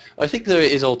background. I think there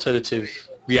is alternative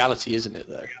reality, isn't it,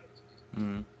 though?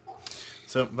 Mm.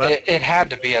 So, but It had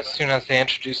to be as soon as they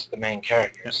introduced the main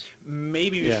characters.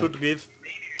 maybe we should give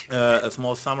a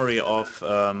small summary of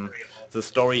the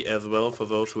story as well for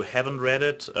those who haven't read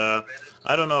it.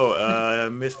 I don't know,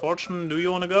 Miss Fortune, do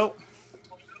you want to go?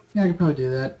 Yeah, I could probably do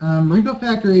that. Rainbow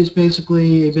Factory is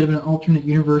basically a bit of an alternate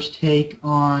universe take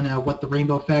on what the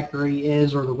Rainbow Factory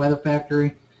is, or the Weather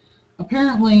Factory.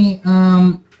 Apparently,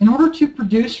 in order to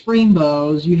produce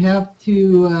rainbows, you have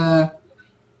to,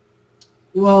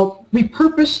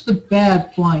 repurpose the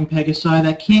bad flying Pegasi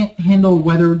that can't handle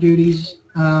weather duties,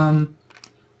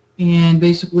 and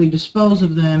basically dispose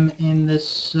of them in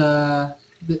this, the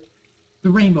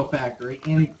Rainbow Factory.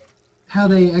 And how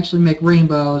they actually make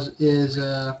rainbows is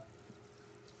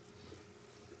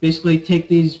basically take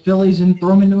these fillies and throw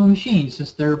them into a machine,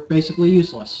 since they're basically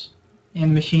useless.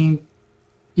 And the machine,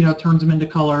 turns them into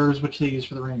colors, which they use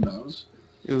for the rainbows.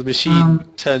 The machine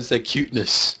turns their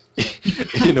cuteness,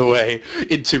 in a way,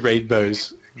 into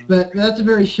rainbows. But that's a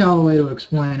very shallow way to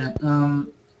explain it.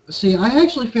 See, I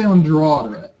actually found draw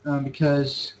to it,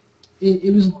 because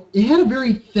it had a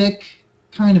very thick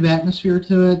kind of atmosphere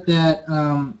to it that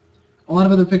a lot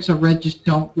of other fics I've read just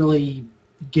don't really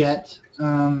get.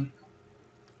 I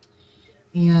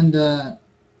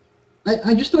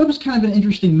just thought it was kind of an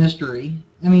interesting mystery.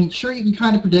 I mean, sure, you can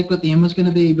kind of predict what the end was going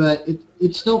to be, but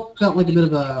it still felt like a bit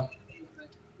of a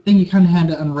thing you kind of had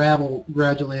to unravel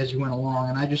gradually as you went along,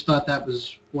 and I just thought that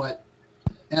was what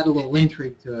added a little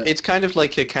intrigue to it. It's kind of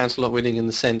like a Cancelot winning in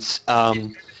the sense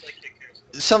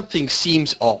something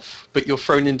seems off, but you're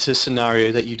thrown into a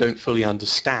scenario that you don't fully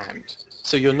understand.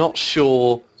 So you're not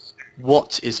sure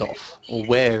what is off, or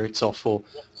where it's off, or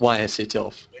why is it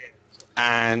off.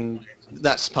 And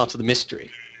that's part of the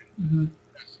mystery. Mm-hmm.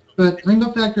 But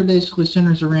Rainbow Factory basically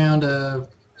centers around, I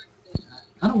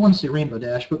don't want to say Rainbow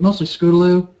Dash, but mostly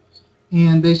Scootaloo.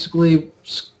 And basically,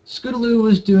 Scootaloo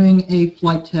was doing a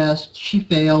flight test. She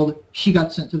failed. She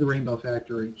got sent to the Rainbow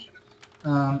Factory.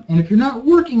 And if you're not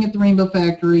working at the Rainbow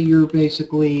Factory, you're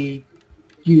basically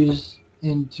used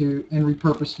into and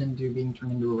repurposed into being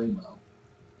turned into a rainbow.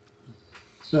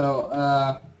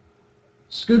 So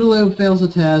Scootaloo fails the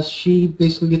test. She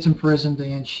basically gets imprisoned,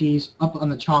 and she's up on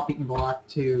the chopping block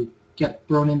to get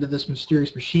thrown into this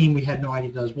mysterious machine we had no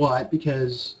idea does what,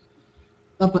 because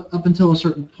up until a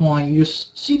certain point, you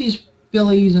just see these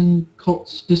fillies and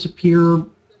colts disappear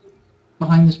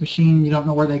behind this machine. You don't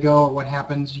know where they go or what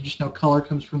happens. You just know color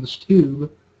comes from this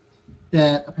tube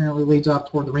that apparently leads off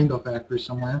toward the Rainbow Factory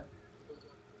somewhere.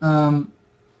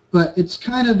 But it's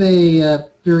kind of a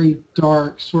very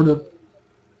dark sort of,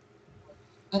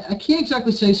 I can't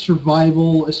exactly say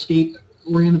survival,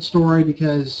 escape-oriented story,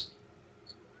 because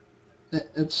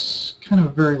it's kind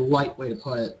of a very light way to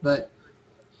put it. But,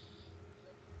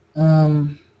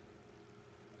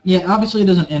 yeah, obviously it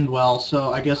doesn't end well,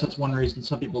 so I guess that's one reason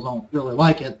some people don't really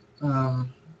like it.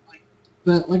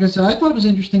 But, like I said, I thought it was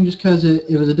interesting just because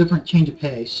it was a different change of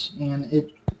pace, and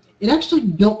it actually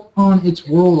built on its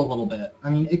world a little bit. I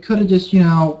mean, it could have just,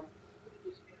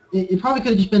 it probably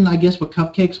could have just been, I guess, what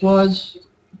Cupcakes was,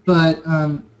 but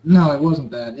no, it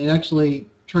wasn't that. It actually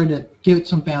tried to give it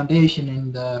some foundation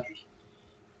and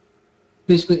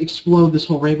basically explode this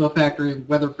whole Rainbow Factory,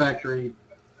 Weather Factory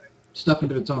stuff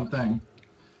into its own thing.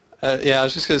 Yeah, I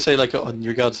was just going to say, like, on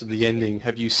regards to the ending,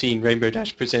 have you seen Rainbow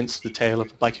Dash Presents The Tale of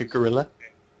a Biker Gorilla?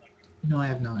 No, I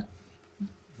have not.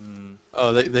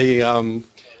 Oh, they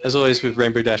as always with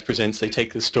Rainbow Dash Presents, they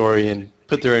take the story and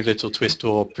put their own little twist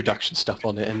or production stuff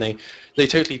on it, and they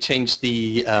totally changed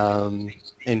the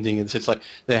ending. And it's like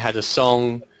they had a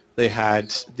song, they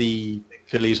had the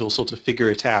fillies all sort of figure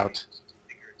it out,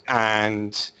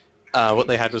 and what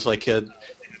they had was like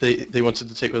they wanted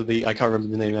to take I can't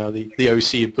remember the name now, the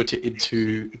OC and put it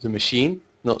into the machine,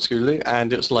 not Scootaloo,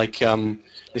 and it was like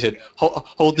they said,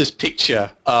 hold this picture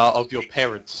of your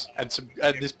parents and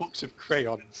this box of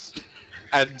crayons.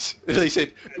 And they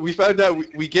said, we found out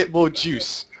we get more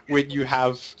juice when you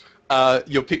have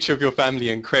your picture of your family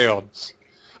and crayons.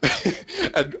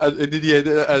 and in the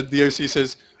end, the OC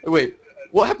says, oh, wait,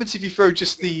 what happens if you throw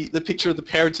just the picture of the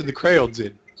parents and the crayons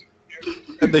in?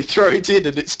 And they throw it in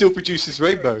and it still produces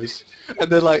rainbows.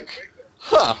 And they're like,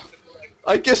 huh,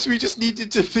 I guess we just needed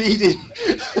to feed in.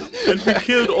 And we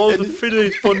killed all the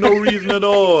fillies for no reason at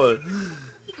all.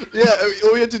 Yeah,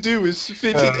 all we had to do was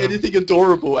fit in anything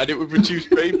adorable and it would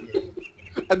produce rainbow.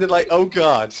 And they're like, oh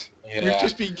god, we've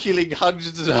just been killing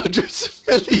hundreds and hundreds of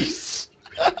fillies.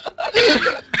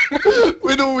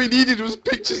 When all we needed was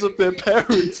pictures of their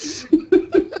parents.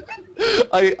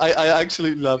 I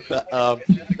absolutely love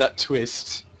that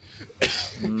twist.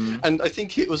 And I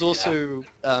think it was also,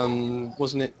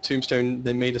 wasn't it Tombstone,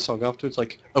 they made a song afterwards,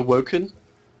 like Awoken,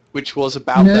 which was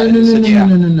about No, that. no, and no, said, no, yeah,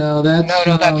 no, no, no, that's,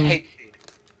 No, that's Hate Seed.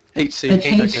 Hate Seed. that's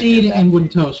Hate Seed and Wooden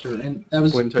Toaster, and that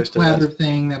was a Wooden Toaster, collaborative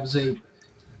thing, that was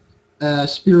a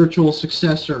spiritual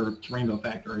successor to Rainbow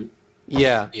Factory.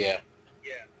 Yeah. Yeah.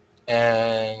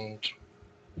 And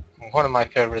one of my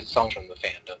favorite songs from the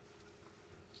fandom.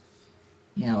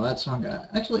 Yeah, well, that song got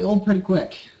actually old pretty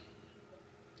quick.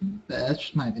 That's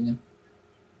just my opinion.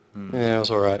 Yeah, it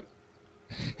was alright.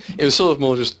 It was sort of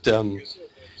more just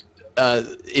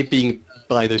it being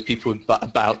by those people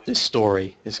about this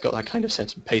story. It's got that kind of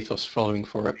sense of pathos following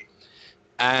for it.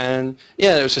 And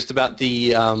yeah, it was just about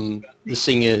the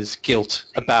singer's guilt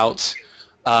about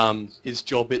his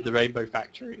job at the Rainbow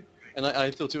Factory. And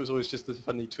I thought it was always just a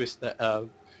funny twist that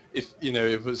if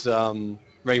it was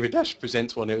Rainbow Dash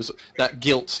Presents one, it was that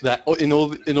guilt that in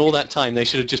all that time they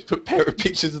should have just put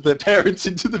pictures of their parents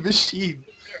into the machine.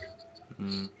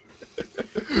 Yeah,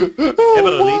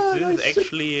 but at least this is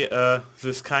actually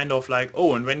this kind of like,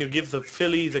 and when you give the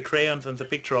filly the crayons and the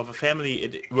picture of a family,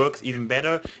 it works even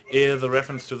better, is a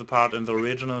reference to the part in the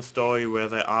original story where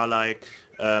they are like,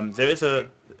 there is a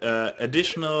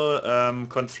additional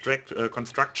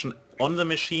construction on the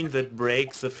machine that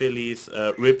breaks the filly's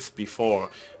ribs before,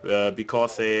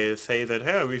 because they say that,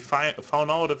 hey, we found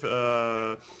out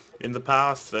in the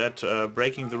past that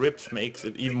breaking the ribs makes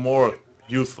it even more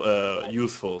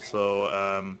useful.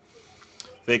 So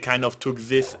they kind of took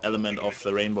this element of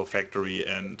the Rainbow Factory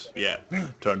and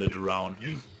turned it around.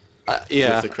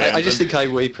 Yeah, I just think I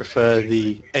way prefer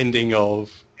the ending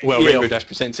of Rainbow Dash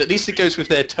Presents. At least it goes with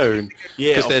their tone,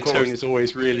 because their tone is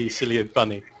always really silly and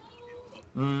funny.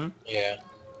 Yeah.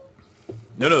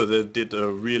 No, they did a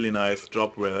really nice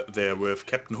job there with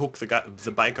Captain Hook, the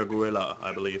biker gorilla,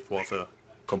 I believe was a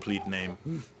complete name.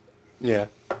 Yeah.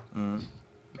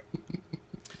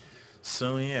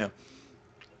 So yeah.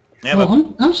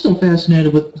 Well, I'm still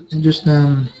fascinated with just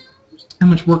how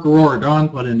much work Aurora Dawn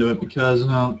put into it, because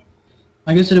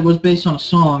like I said, it was based on a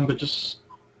song, but just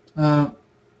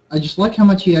I just like how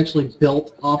much he actually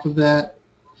built off of that.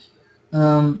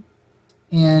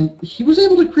 And he was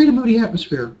able to create a moody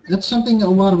atmosphere. That's something a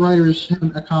lot of writers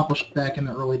haven't accomplished back in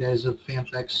the early days of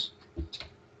fanfics.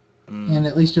 And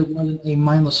at least it wasn't a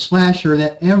mindless slasher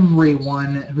that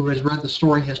everyone who has read the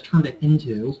story has turned it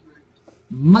into,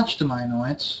 much to my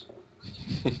annoyance.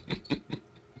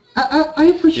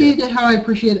 I appreciate how I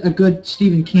appreciate a good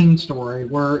Stephen King story,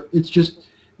 where it's just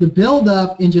the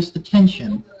build-up and just the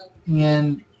tension,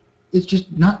 and it's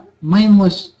just not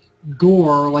mindless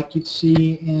gore like you'd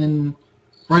see in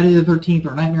Friday the 13th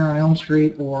or Nightmare on Elm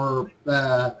Street or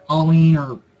Halloween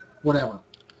or whatever.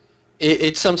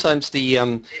 It's sometimes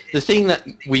the thing that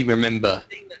we remember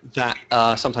that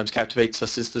sometimes captivates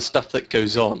us is the stuff that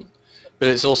goes on, but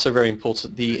it's also very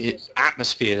important the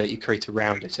atmosphere that you create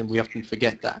around it, and we often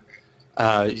forget that.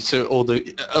 So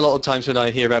a lot of times when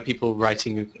I hear about people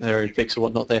writing their own fics or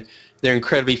whatnot, they're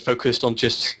incredibly focused on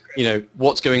just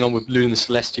what's going on with Luna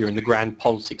Celestia and the grand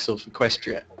politics of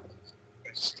Equestria,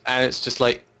 and it's just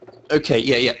like, okay,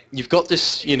 yeah, you've got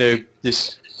this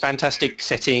this fantastic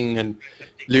setting and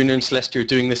Luna and Celestia are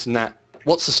doing this and that.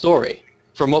 What's the story?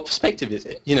 From what perspective is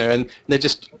it? And they're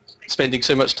just spending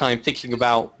so much time thinking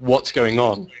about what's going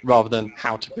on rather than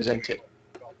how to present it.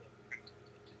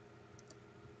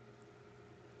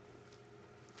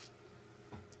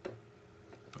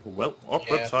 Well,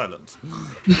 awkward silence.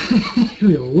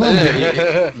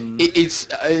 It's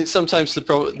sometimes the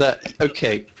problem that,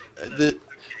 okay,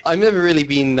 I've never really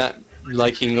been that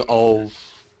liking of,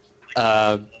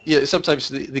 sometimes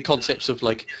the concepts of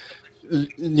like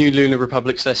New Lunar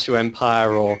Republic, Celestial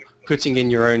Empire, or putting in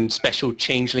your own special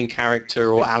changeling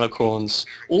character or alicorns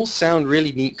all sound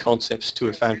really neat concepts to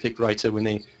a fanfic writer when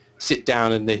they sit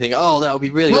down and they think, oh, that would be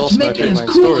really awesome. Let's make it as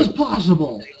cool as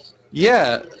possible.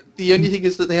 Yeah, the only thing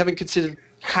is that they haven't considered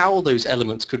how those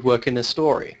elements could work in a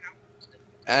story.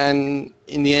 And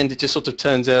in the end, it just sort of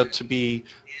turns out to be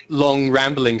long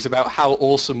ramblings about how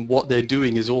awesome what they're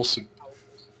doing is awesome.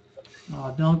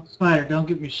 Oh, don't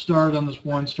get me started on this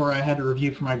one story I had to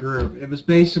review for my group. It was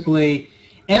basically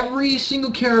every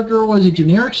single character was a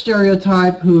generic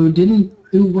stereotype who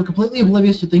were completely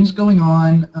oblivious to things going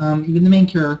on, even the main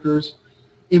characters.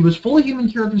 It was full of human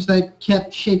characters that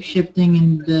kept shape-shifting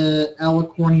into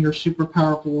alicorny or super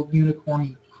powerful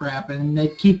unicorny crap, and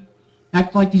they'd keep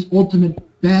acting like these ultimate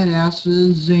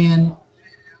badasses, and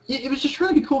it was just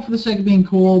trying to be cool for the sake of being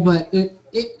cool, but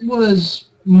it was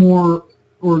more,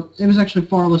 or it was actually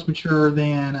far less mature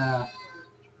than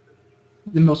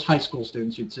most high school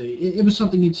students you'd see. It was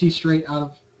something you'd see straight out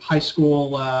of high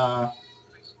school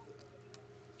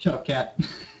Shut up, cat.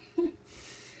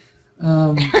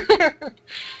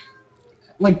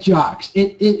 Like jocks.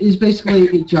 It is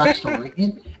basically a jock story.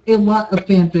 And a lot of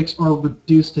fanfics are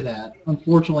reduced to that,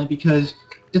 unfortunately, because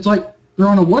it's like they're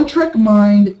on a one-trick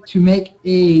mind to make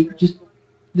just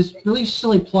this really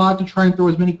silly plot to try and throw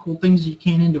as many cool things as you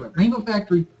can into it. Rainbow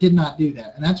Factory did not do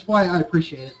that, and that's why I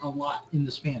appreciate it a lot in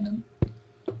this fandom.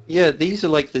 Yeah, these are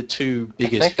like the two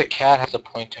biggest... I think the cat has a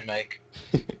point to make.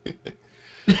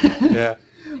 Yeah.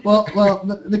 Well,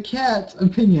 the cat's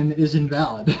opinion is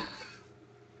invalid.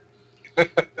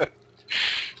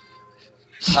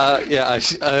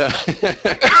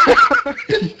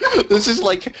 This is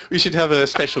like, we should have a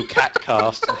special cat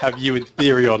cast and have you in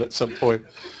theory on at some point.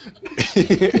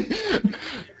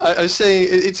 I was saying,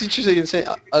 it's interesting in saying,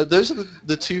 those are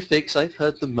the two fics I've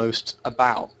heard the most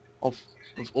about of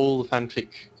all the fanfic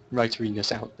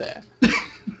writeriness out there.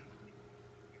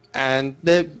 And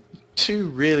they're two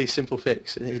really simple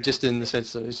fics, just in the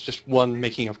sense that it's just one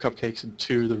making of cupcakes and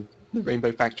two the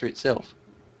Rainbow Factory itself.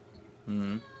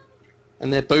 Mm-hmm.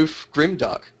 And they're both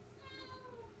grimdark.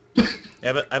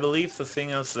 Yeah, but I believe the thing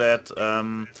is that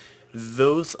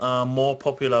those are more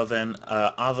popular than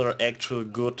other actual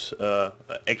good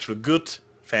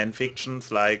fan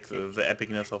fictions, like the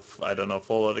epicness of, I don't know,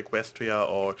 Fallout Equestria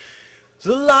or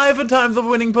The Life and Times of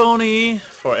Winning Pony,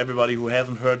 for everybody who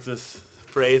hasn't heard this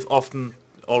phrase often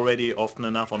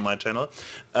enough on my channel.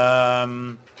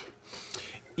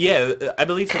 Yeah, I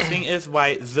believe the thing is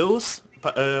why those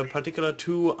particular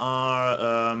two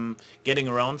are getting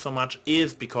around so much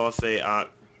is because they are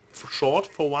short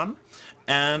for one,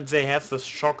 and they have this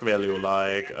shock value.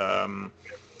 Like,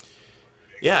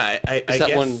 yeah, I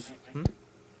guess. One,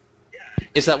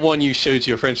 is that one you showed to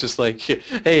your friends? Just like,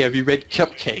 hey, have you read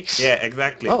Cupcakes? Yeah,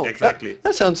 exactly. Oh, exactly.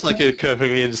 That sounds like a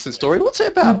perfectly innocent story. What's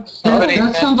it about?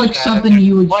 That sounds like something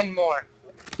you would. One more.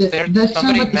 That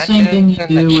sounds like the same thing you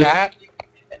do with. Chat,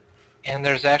 and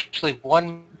there's actually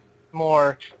one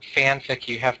more fanfic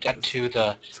you have to add to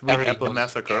the Apple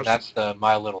Massacres. And that's the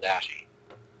My Little Dashie.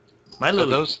 So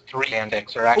those three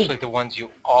fanfics are actually the ones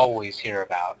you always hear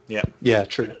about. Yeah. Yeah,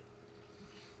 true.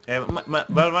 My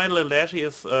Little Dashie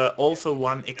is also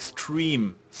one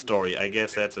extreme story. I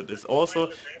guess that's it. It's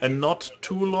also a not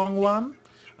too long one.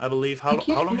 I believe. How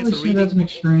long is the reading? That's an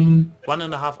extreme.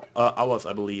 1.5 hours,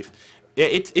 I believe. Yeah,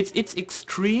 it's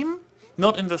extreme,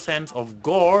 not in the sense of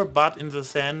gore, but in the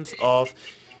sense of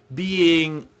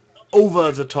being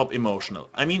over the top emotional.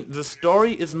 I mean, the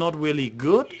story is not really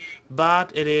good,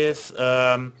 but it is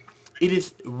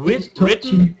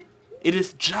written. It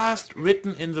is just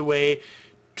written in the way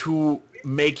to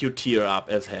make you tear up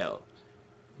as hell.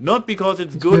 Not because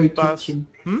it's good, but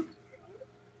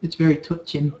it's very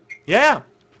touching. Yeah,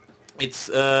 it's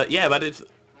but it's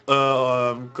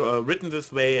written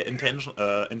this way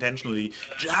intentionally,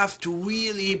 just to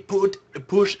really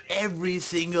push every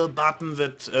single button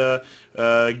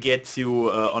that gets you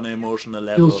on an emotional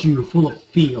level. Fills you full of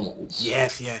feels.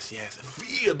 Yes.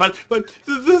 Feel, but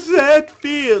the sad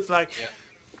feels like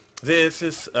this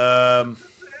is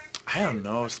I don't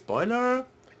know, spoiler.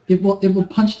 It will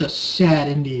punch the sad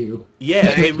into you.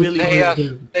 Yeah, they really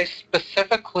they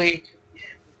specifically.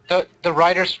 The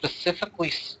writer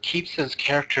specifically keeps his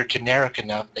character generic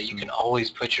enough that you can always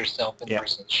put yourself in the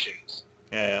person's shoes.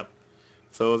 Yeah.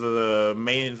 So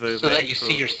that you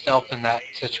see yourself in that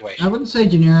situation. I wouldn't say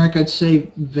generic. I'd say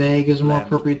vague is a more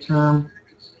appropriate term.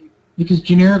 Because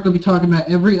generic would be talking about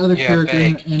every other character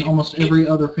in almost every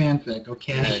other fanfic.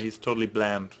 Okay. Yeah, he's totally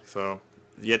bland. So.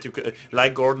 Yet you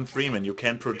like Gordon Freeman, you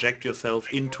can project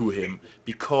yourself into him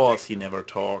because he never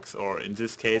talks, or in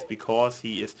this case because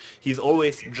he's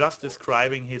always just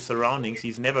describing his surroundings.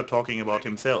 He's never talking about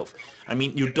himself. I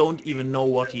mean, you don't even know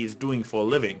what he's doing for a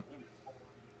living.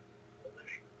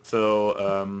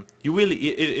 So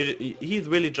he's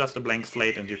really just a blank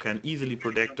slate, and you can easily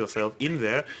project yourself in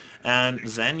there, and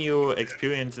then you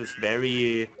experience this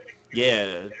very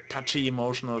touchy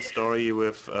emotional story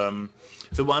with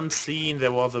the one scene.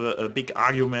 There was a big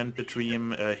argument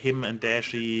between him and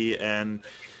Dashie, and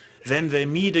then they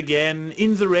meet again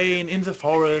in the rain, in the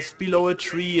forest, below a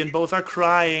tree, and both are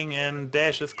crying, and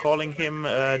Dash is calling him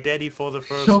daddy for the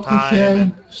first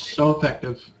time. So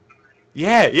effective.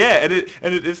 Yeah, and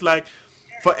it is like,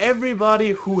 for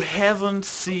everybody who hasn't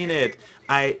seen it,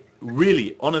 I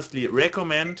really, honestly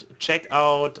recommend check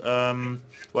out,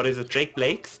 Jake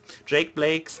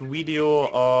Blake's video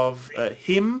of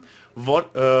him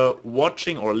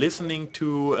watching or listening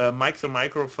to Mike the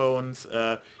Microphone's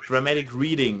dramatic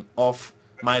reading of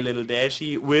My Little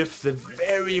Dashie with the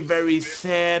very, very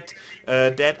sad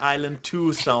Dead Island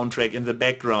 2 soundtrack in the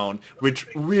background, which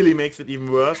really makes it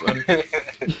even worse. And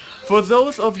for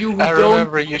those of you who I don't...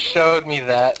 remember you showed me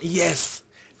that. Yes!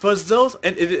 For those...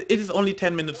 And it is only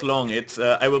 10 minutes long. It's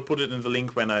I will put it in the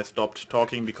link when I stopped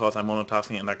talking because I'm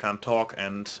monotasking and I can't talk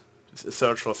and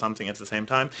search for something at the same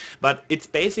time. But it's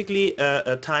basically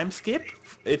a time skip.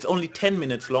 It's only 10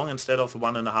 minutes long instead of the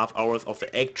 1.5 hours of the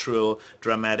actual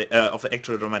dramatic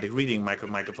reading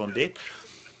microphone did.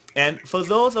 And for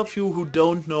those of you who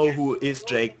don't know who is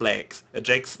Jake Blake,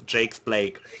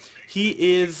 he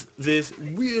is this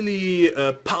really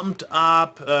pumped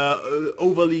up,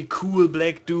 overly cool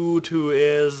black dude who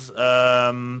is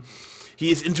he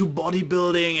is into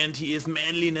bodybuilding and he is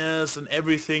manliness and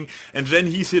everything. And then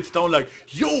he sits down like,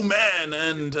 "Yo man,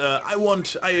 and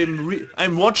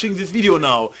I'm watching this video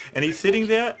now." And he's sitting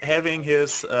there having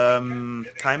his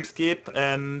time skip,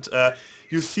 and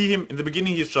you see him in the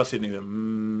beginning. He's just sitting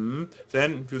there.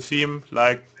 Then you see him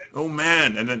like, "Oh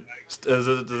man," and then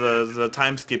the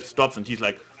time skip stops, and he's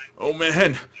like, "Oh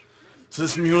man,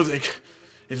 this music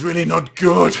is really not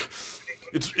good.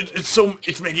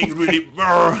 It's making it really,"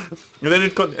 and then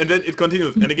it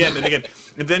continues, and again and again,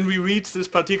 and then we reach this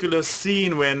particular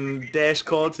scene when Dash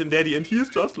calls him daddy, and he's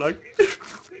just like,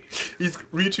 he's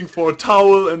reaching for a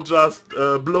towel and just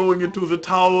blowing into the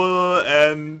towel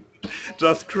and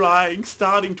just crying,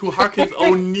 starting to hug his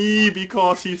own knee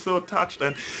because he's so touched.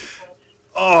 And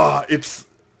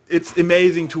it's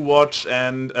amazing to watch.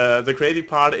 And the crazy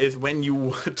part is when you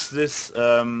watch this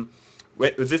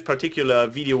this particular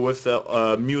video with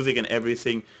the music and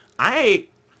everything, I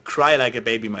cry like a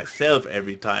baby myself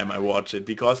every time I watch it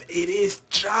because it is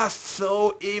just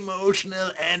so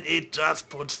emotional and it just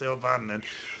puts the fun. And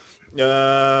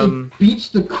it beats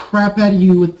the crap out of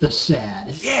you with the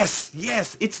sad. Yes,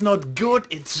 it's not good.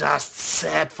 It's just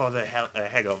sad for the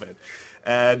heck of it.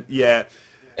 And yeah,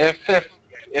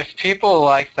 If people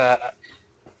like that,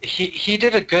 he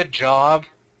did a good job,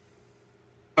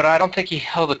 but I don't think he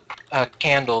held a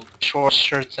candle to Short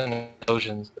Shirts and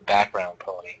Illusions, the background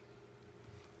pony.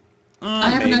 I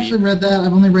haven't maybe. actually read that.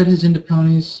 I've only read his Into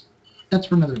Ponies. That's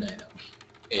for another day, though.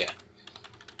 Yeah.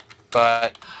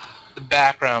 But the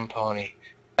background pony,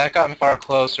 that got me far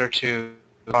closer to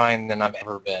mine than I've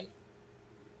ever been.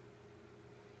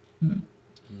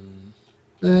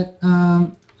 But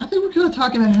I think we're kind of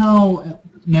talking about how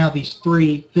now these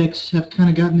three fics have kind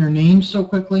of gotten their names so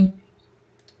quickly.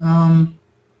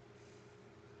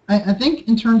 I think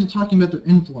in terms of talking about their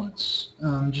influence,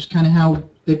 just kind of how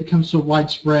they become so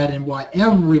widespread and why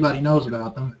everybody knows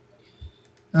about them.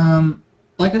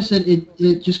 Like I said,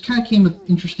 it just kind of came with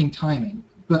interesting timing.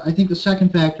 But I think the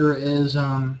second factor is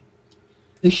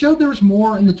they showed there was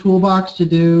more in the toolbox to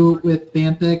do with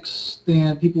fanfics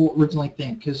than people originally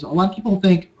think. Because a lot of people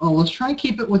think, oh, let's try and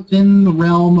keep it within the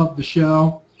realm of the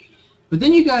show. But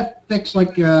then you got fics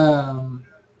like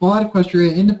Fallout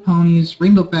Equestria, Into Ponies,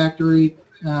 Rainbow Factory,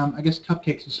 I guess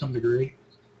Cupcakes to some degree.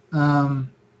 I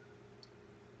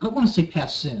don't want to say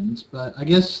Past Sins, but I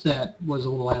guess that was a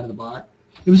little out of the box.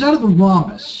 It was out of the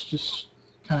rhombus, just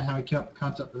kind of how he came up with the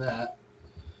concept for that.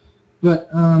 But,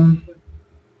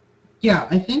 yeah,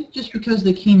 I think just because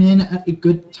they came in at a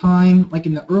good time, like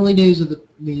in the early days of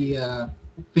the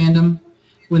fandom,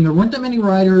 when there weren't that many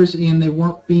writers and they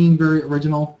weren't being very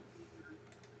original,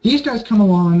 these guys come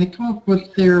along, they come up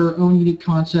with their own unique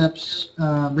concepts.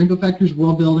 Rainbow Factory's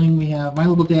world building, we have My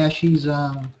Little Dashie's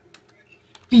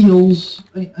feels,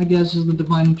 I guess, is the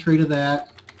defining trait of that.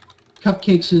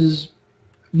 Cupcakes is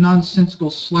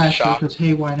nonsensical slasher, because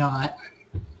hey, why not?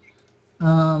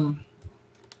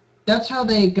 That's how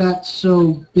they got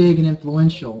so big and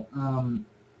influential.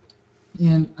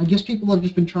 And I guess people have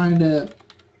just been trying to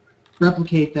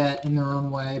replicate that in their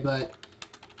own way, but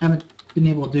haven't been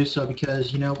able to do so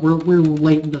because, you know, we're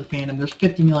late into the fandom. There's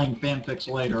 50 million fanfics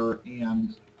later,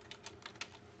 and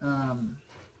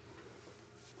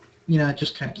you know, it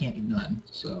just kind of can't be done.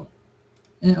 So,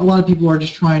 and a lot of people are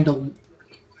just trying to.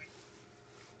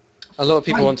 A lot of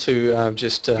people want to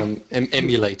just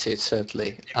emulate it,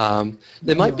 certainly.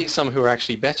 There might be some who are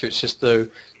actually better. It's just though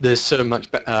there's so much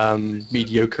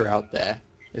mediocre out there.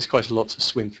 There's quite a lot to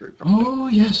swim through. Probably. Oh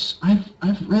yes, I've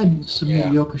read some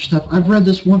mediocre stuff. I've read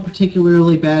this one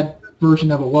particularly bad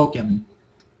version of Awoken.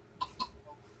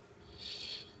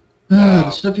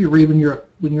 The stuff you read when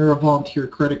you're a volunteer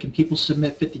critic and people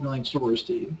submit 50 million stories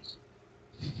to you.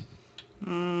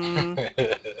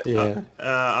 Yeah.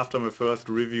 After my first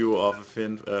review of a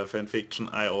fan fiction,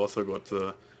 I also got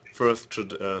the first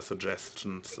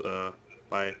suggestions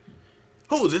by,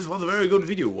 "Oh, this was a very good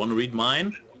video. Want to read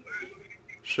mine?"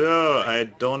 Sure, I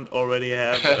don't already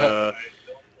have a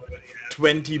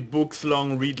 20 books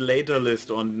long read later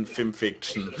list on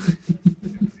FIM-fiction.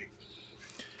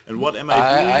 And what am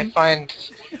I doing?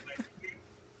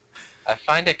 I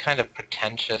find it kind of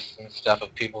pretentious and stuff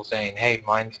of people saying, hey,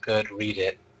 mine's good, read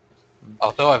it.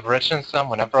 Although I've written some,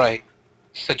 whenever I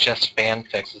suggest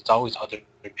fanfics, it's always other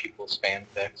people's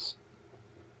fanfics.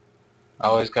 I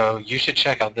always go, you should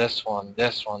check out this one,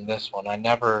 this one, this one. I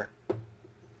never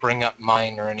bring up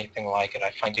mine or anything like it. I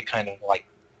find it kind of like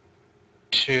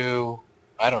too,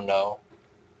 I don't know.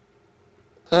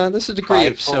 There's a degree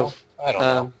of prideful. I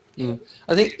don't know.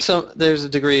 I think there's a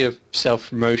degree of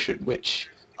self-promotion which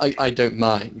I don't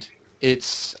mind.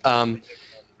 It's and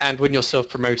when you're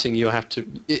self-promoting, you have to.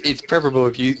 It's preferable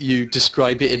if you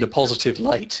describe it in a positive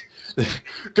light.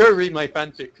 Go read my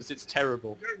fanfic because it's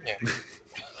terrible. Yeah.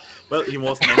 Well, he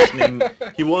was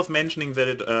mentioning that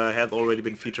it has already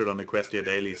been featured on Equestria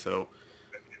Daily, so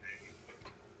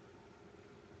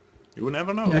you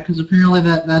never know. Yeah, because apparently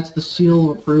that's the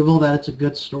seal of approval that it's a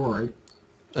good story.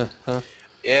 Uh-huh.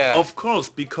 Yeah. Of course,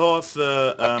 because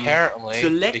apparently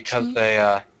selection, because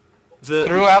they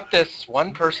threw out this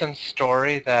one person's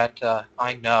story that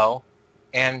I know,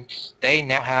 and they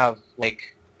now have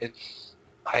like it's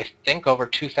I think over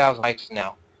 2,000 likes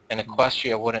now, and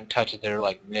Equestria wouldn't touch it. They're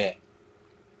like, meh.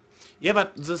 Yeah,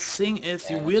 but the thing is,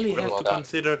 you really have to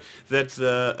consider that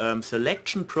the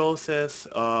selection process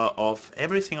of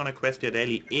everything on Equestria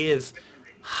Daily is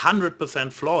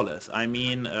 100% flawless. I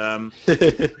mean, Byter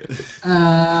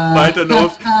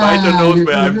knows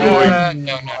where I'm going.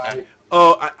 No.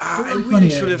 Oh, I really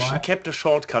should have kept a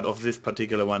shortcut of this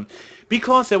particular one.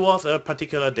 Because there was a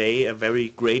particular day, a very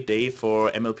great day for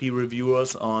MLP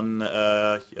reviewers on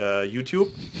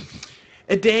YouTube.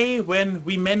 A day when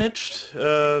we managed,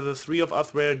 the three of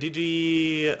us were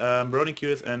Digi,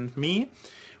 Brony and me,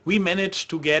 we managed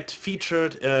to get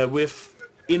featured with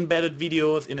embedded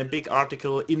videos in a big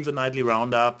article in the Nightly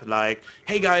Roundup, like,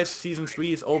 hey guys, season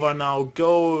 3 is over now,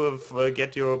 go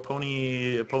get your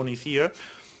ponies here.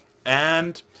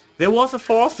 And there was a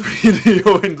fourth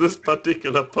video in this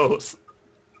particular post.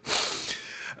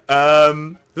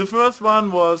 The first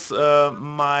one was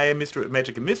my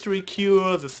Magic and Mystery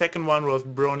Cure. The second one was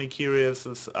Brony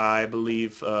Curious's, I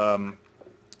believe,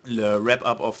 the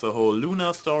wrap-up of the whole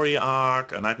Luna story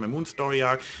arc, a Nightmare Moon story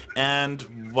arc, and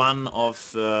one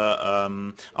of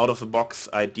the out-of-the-box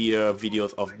idea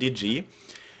videos of Digi.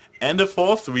 And a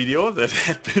fourth video that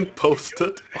had been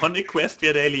posted on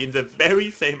Equestria Daily in the very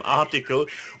same article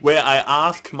where I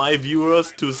asked my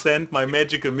viewers to send my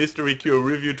Magic and Mystery Cure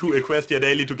review to Equestria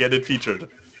Daily to get it featured.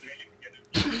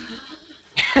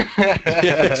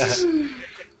 Yes.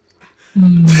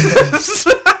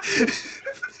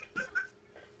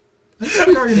 That's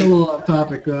starting a little off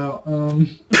topic though.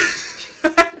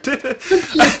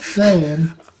 Just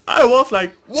saying. I was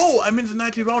like, whoa, I'm in the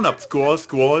Nightly Roundup.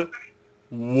 Scroll.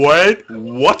 Wait,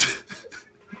 what?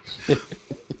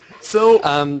 So,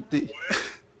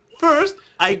 first,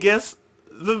 I guess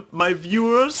my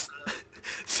viewers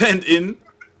sent in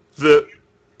the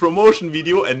promotion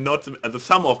video and not the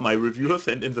sum of my reviewers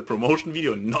sent in the promotion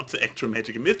video, not the actual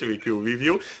Magic and Mystery Cure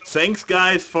review. Thanks,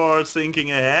 guys, for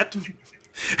thinking ahead.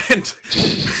 And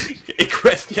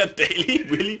Equestria Daily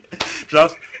really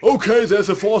just, okay, there's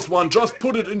a fourth one, just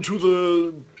put it into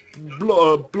the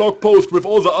blog post with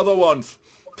all the other ones.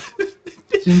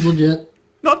 Seems legit.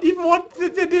 Not even one, they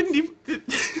didn't even,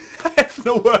 I have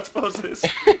no words for this.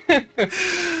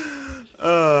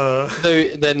 Though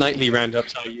their nightly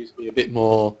roundups are usually a bit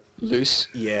more loose.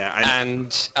 Yeah.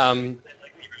 And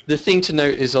the thing to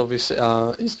note is obviously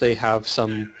is they have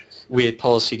some weird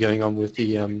policy going on with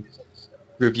the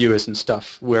reviewers and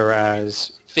stuff,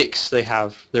 whereas Fix, they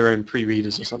have their own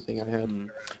pre-readers or something, I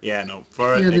heard. Yeah, no.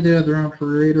 They do have their own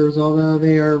pre-readers, although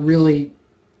they are really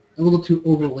a little too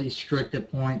overly strict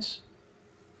at points.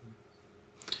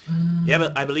 Yeah,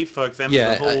 but I believe, for example,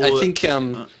 I think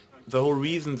the whole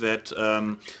reason that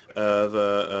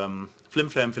the Flim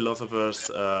Flam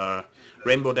Philosophers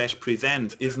Rainbow Dash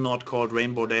Presents is not called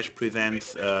Rainbow Dash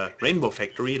Presents Rainbow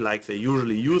Factory like they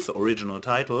usually use the original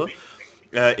title.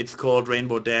 It's called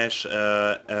Rainbow Dash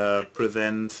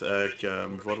Presents,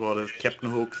 what was it, Captain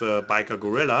Hook the Biker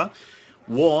Gorilla,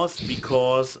 was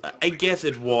because, I guess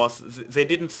it was, they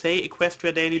didn't say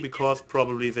Equestria Daily because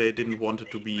probably they didn't want it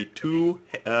to be too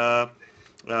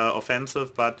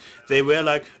offensive, but they were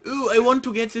like, ooh, I want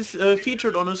to get this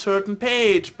featured on a certain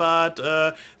page, but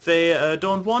they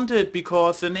don't want it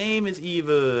because the name is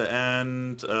evil,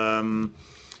 and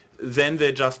then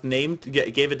they just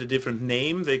gave it a different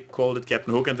name. They called it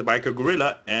Captain Hook and the Biker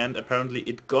Gorilla, and apparently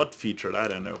it got featured. I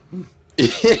don't know.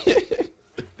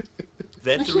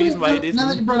 That's the Actually, reason why it now that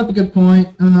you isn't. brought up a good point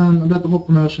about the whole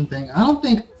promotion thing, I don't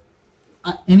think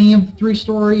any of the 3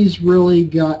 stories really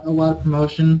got a lot of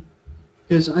promotion,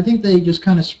 because I think they just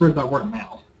kind of spread by word of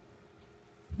mouth.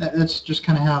 That's just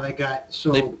kind of how they got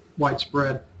so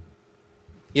widespread.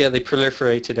 Yeah, they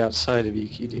proliferated outside of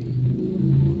EQD.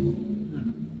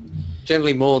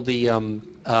 Generally, more the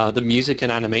music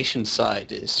and animation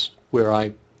side is where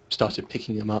I started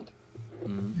picking them up.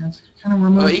 That's kind of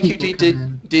where most people EQD come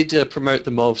in. did promote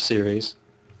the MOV series.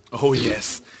 Oh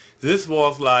yes, this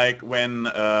was like when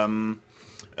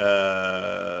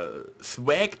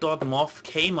swag.mov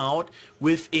came out.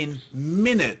 Within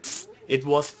minutes it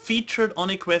was featured on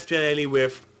Equestria Daily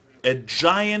with a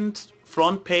giant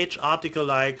front page article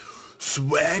like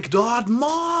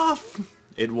swag.mov.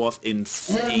 It was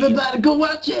insane. Everybody go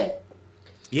watch it!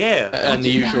 Yeah, And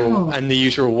now. the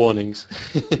usual warnings.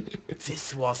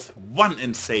 this was one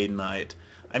insane night.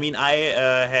 I mean, I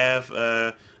have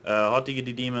Hot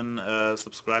Diggity Demon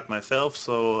subscribed myself,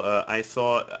 so I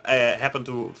happened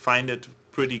to find it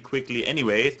pretty quickly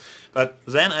anyways. But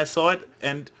then I saw it,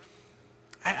 and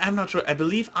I'm not sure. I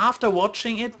believe after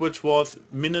watching it, which was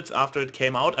minutes after it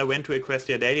came out, I went to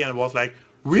Equestria Daily and was like,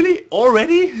 really?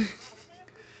 Already?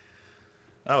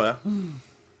 Oh well.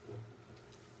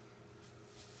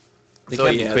 They So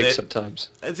can be yeah, quick sometimes.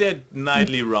 their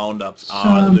nightly roundups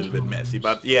are a little bit messy,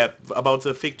 but yeah, about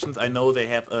the fictions, I know they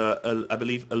have, I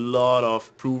believe, a lot of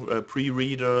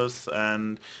pre-readers,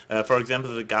 and for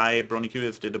example, the guy Brony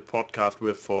Curious did a podcast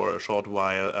with for a short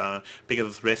while,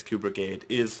 Pegasus Rescue Brigade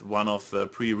is one of the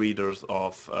pre-readers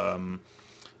of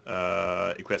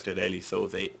Equestria Daily, so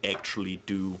they actually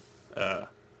do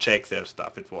check their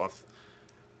stuff. It was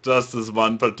just this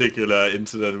one particular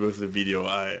incident with the video.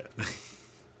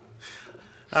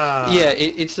 Yeah,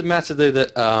 it's a matter though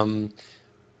that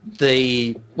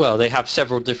they have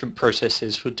several different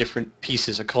processes for different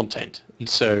pieces of content, and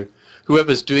so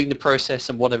whoever's doing the process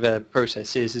and whatever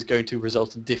process is going to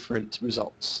result in different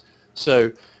results. So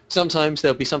sometimes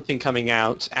there'll be something coming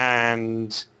out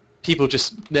and people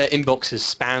just, their inbox is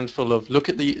spammed full of, look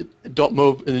at the the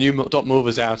new .mov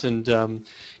is out, and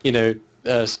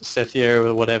Sethia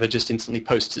or whatever just instantly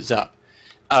posts it up.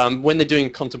 When they're doing a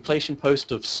contemplation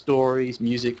post of stories,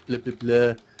 music, blah,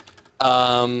 blah,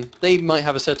 blah, they might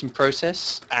have a certain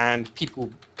process and people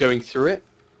going through it.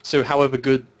 So however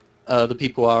good the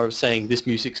people are saying this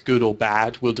music's good or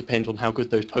bad will depend on how good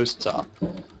those posts are.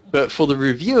 But for the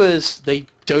reviewers, they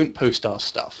don't post our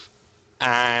stuff.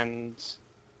 And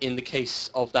in the case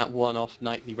of that one-off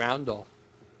nightly round-off,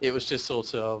 it was just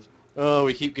sort of, oh,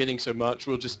 we keep getting so much,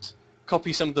 we'll just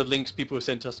copy some of the links people have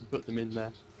sent us and put them in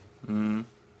there. Mm.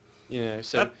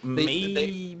 So but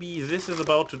maybe this is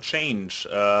about to change,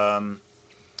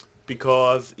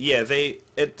 because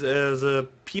the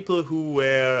people who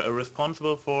were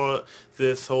responsible for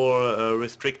this whole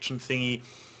restriction thingy,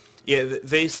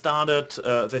 they started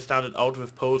out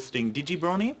with posting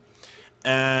DigiBrony,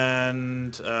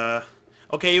 and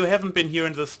okay, you haven't been here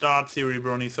in the start series,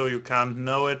 Brony, so you can't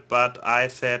know it, but I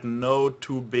said no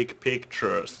to big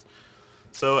pictures.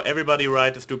 So everybody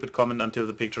write a stupid comment until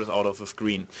the picture is out of the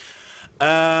screen.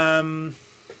 And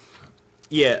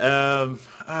oh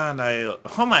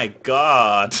my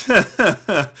god,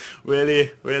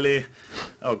 really,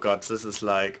 oh god, this is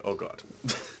like, oh god.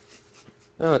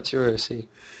 Oh, it's your OC.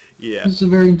 Yeah. This is a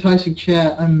very enticing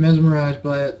chat. I'm mesmerized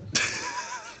by it.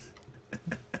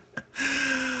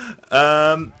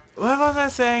 What was I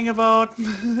saying about?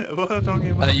 What was I talking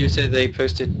about? You said they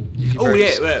posted. Oh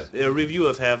yeah, well,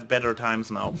 reviewers have better times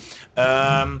now,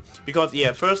 because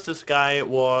first this guy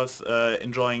was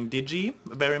enjoying Digi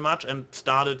very much and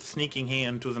started sneaking here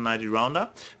into the nightly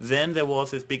roundup. Then there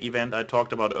was this big event I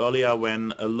talked about earlier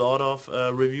when a lot of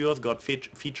reviewers got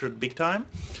featured big time,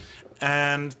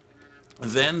 and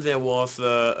then there was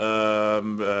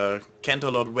the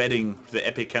Canterlot Wedding, the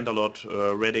epic Canterlot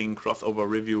Wedding crossover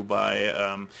review by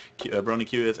Brony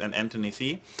Curious and Anthony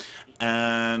C.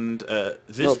 And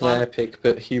this not one, that epic,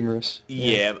 but humorous.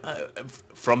 Yeah,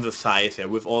 from the size,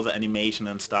 with all the animation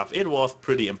and stuff, it was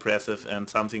pretty impressive and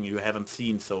something you haven't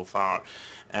seen so far.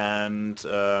 And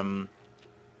I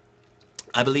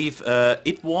believe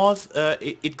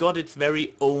it got its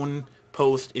very own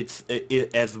post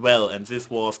as well, and this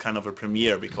was kind of a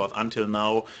premiere because until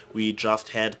now we just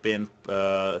had been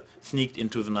sneaked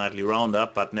into the nightly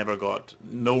roundup, but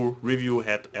no review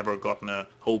had ever gotten a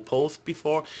whole post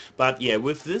before. But yeah,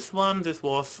 with this one, this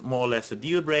was more or less a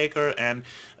deal breaker, and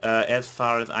as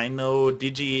far as I know,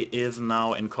 Digi is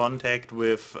now in contact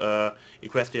with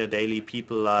Equestria Daily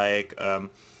people like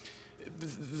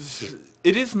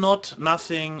it is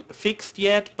nothing fixed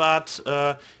yet, but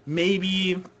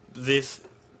maybe this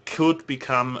could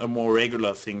become a more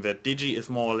regular thing, that Digi is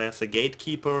more or less a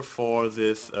gatekeeper for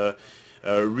this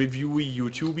reviewy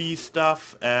YouTubey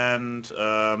stuff, and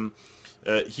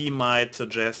he might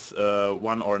suggest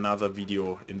one or another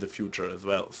video in the future as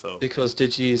well. So Because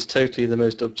Digi is totally the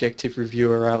most objective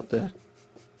reviewer out there.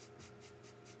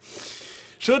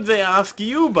 should they ask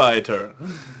you, Byter?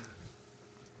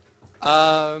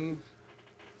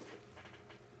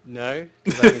 No,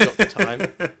 because I haven't got the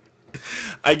time.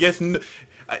 I guess.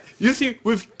 You see,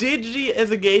 with Digi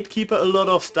as a gatekeeper, a lot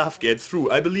of stuff gets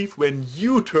through. I believe when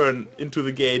you turn into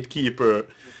the gatekeeper.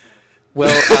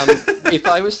 Well, if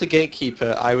I was the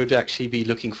gatekeeper, I would actually be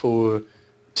looking to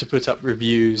put up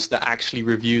reviews that actually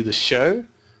review the show,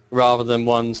 rather than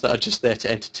ones that are just there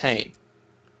to entertain.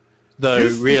 Though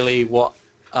really what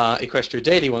Equestria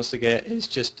Daily wants to get is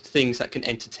just things that can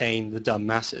entertain the dumb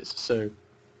masses. So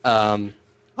I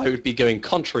would be going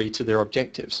contrary to their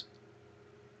objectives.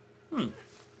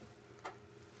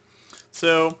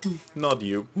 So, not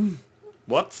you.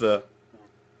 What the?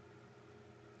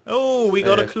 Oh, we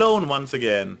got a clone once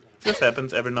again. This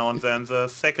happens every now and then. The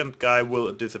second guy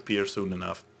will disappear soon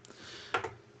enough.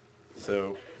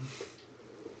 So,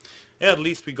 yeah, at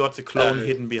least we got the clone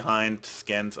hidden behind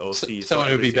Skan's OC.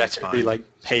 Someone would be everything's better. It'd be like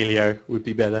Paleo would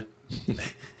be better.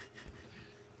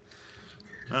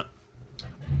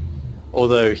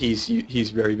 Although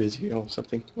he's very busy or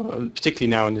something, well,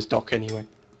 particularly now in his dock anyway.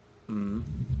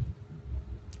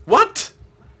 What?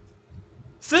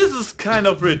 This is kind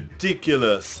of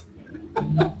ridiculous.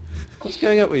 What's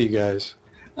going on with you guys?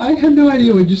 I have no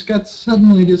idea. We just got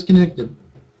suddenly disconnected.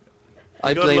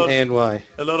 I blame ANY.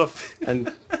 A lot of...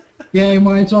 And Yeah,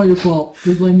 AY, it's all your fault.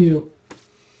 We blame you.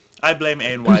 I blame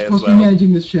ANY You're as supposed to be well.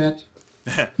 managing this chat.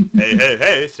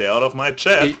 Hey, stay out of my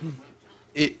chat.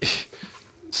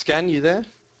 Skan, you there?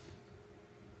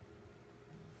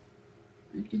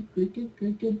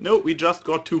 No, we just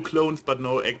got 2 clones, but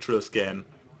no actual Skan.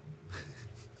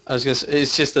 I was gonna say,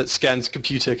 it's just that Skan's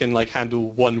computer can like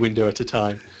handle one window at a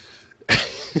time.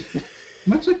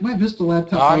 Much like my Vista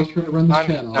laptop, I was trying to run this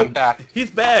channel. I'm back.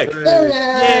 He's back! There he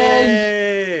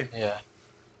is! Yay! Yeah.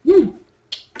 Woo!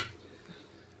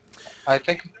 I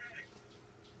think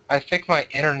my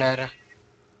internet...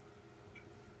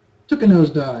 Took a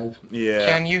nosedive. Yeah.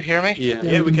 Can you hear me? Yeah.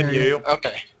 Yeah, we can hear you.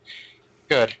 Okay.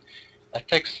 Good. I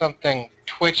think something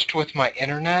twitched with my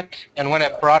internet, and when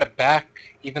it brought it back,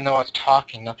 even though I was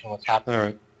talking, nothing was happening. All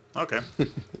right. Okay.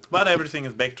 But everything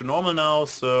is back to normal now,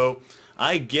 so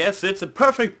I guess it's a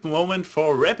perfect moment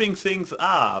for wrapping things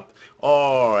up.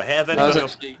 Or have I was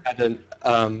anyone... actually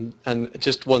and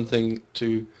just one thing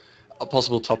to a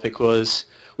possible topic was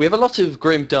we have a lot of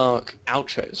grim dark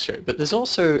outros show, but there's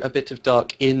also a bit of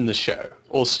dark in the show,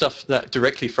 or stuff that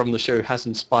directly from the show has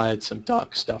inspired some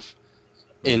dark stuff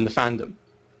in the fandom.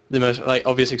 The most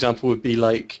obvious example would be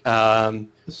like The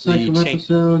cycle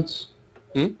episodes.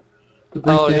 The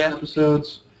breakdown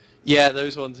episodes. Yeah,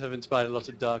 those ones have inspired a lot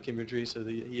of dark imagery. So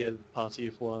the Party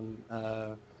of One,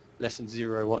 Lesson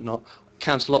Zero, whatnot.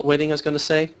 Council-Lot Wedding, I was going to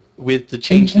say, with the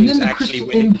changelings and then the actually Crystal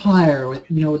winning. Empire, with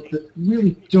with the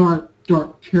really dark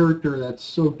character that's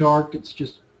so dark it's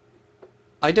just...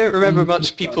 I don't remember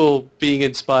much people being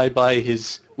inspired by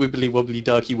his wibbly-wobbly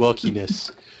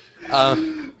darky-walkiness.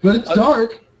 But it's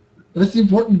dark. That's the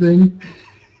important thing.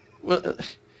 Well,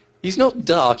 he's not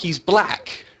dark, he's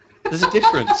black. There's a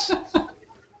difference.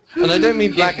 And I don't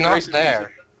mean black He's not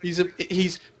there.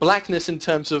 He's blackness in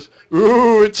terms of,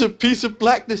 oh, it's a piece of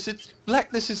blackness.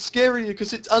 Blackness is scarier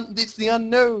because it's the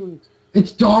unknown.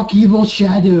 It's dark, evil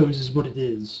shadows is what it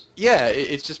is. Yeah,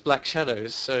 it's just black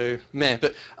shadows, so meh.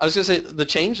 But I was going to say, the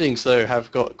changelings, though, have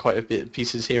got quite a bit of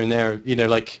pieces here and there,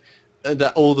 like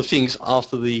that all the things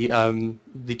after the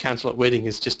Council-Lot Wedding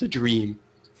is just a dream,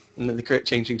 and that the correct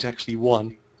changelings actually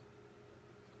won.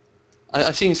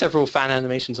 I've seen several fan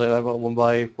animations like that, one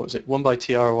by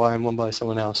TRY and one by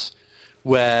someone else,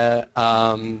 where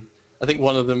I think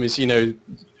one of them is,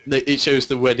 it shows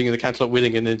the wedding and the Council-Lot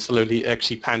Wedding, and then slowly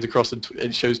actually pans across and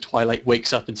it shows Twilight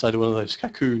wakes up inside one of those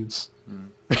cocoons.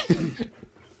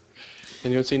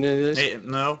 Anyone seen any of this?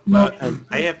 No, but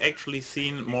I have actually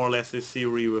seen more or less this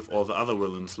theory with all the other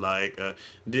villains, like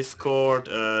Discord.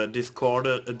 When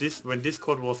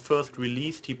Discord was first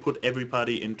released, he put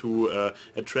everybody into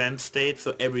a trance state,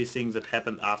 so everything that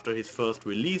happened after his first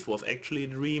release was actually a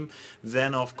dream.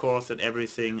 Then, of course, that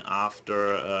everything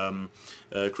after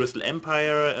Crystal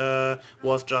Empire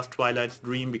was just Twilight's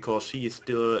dream, because she is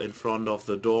still in front of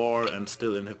the door and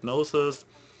still in hypnosis.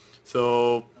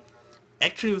 So...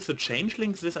 Actually, with the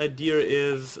changelings, this idea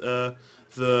is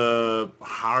the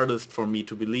hardest for me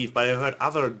to believe. But I heard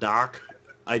other dark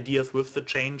ideas with the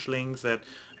changelings, that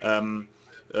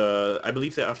I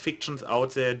believe there are fictions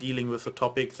out there dealing with the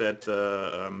topic that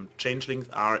changelings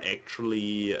are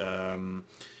actually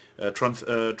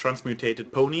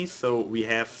transmutated ponies. So we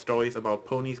have stories about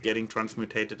ponies getting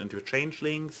transmutated into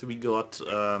changelings. We got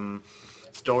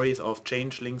stories of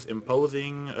changelings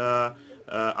imposing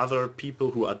other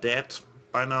people who are dead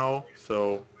by now.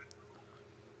 So.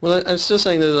 Well, I'm still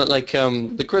saying that, like,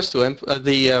 the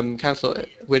Council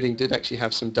Wedding did actually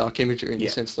have some dark imagery in the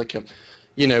sense, like,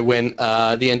 you know, when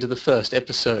the end of the first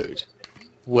episode,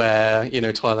 where, you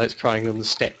know, Twilight's crying on the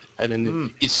step, and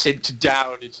then it's sent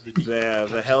down into the deep.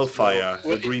 The hellfire,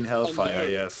 the green hellfire,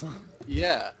 yes.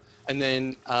 Yeah, and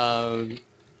then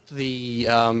the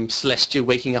Celestia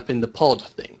waking up in the pod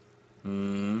thing.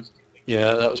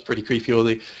 Yeah, that was pretty creepy. Or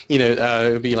the, you know,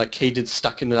 it would be like Cadence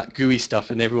stuck into that gooey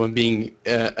stuff, and everyone being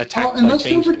attacked. And let's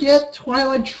not forget,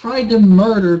 Twilight tried to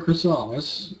murder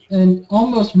Chrysalis and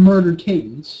almost murdered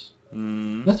Cadence.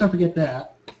 Let's not forget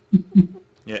that.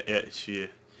 Yeah, she.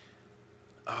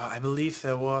 I believe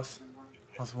there was.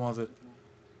 What was it?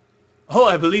 Oh,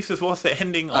 I believe this was the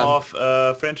ending of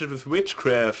Friendship with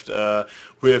Witchcraft,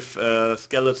 with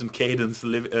Skeleton Cadence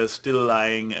still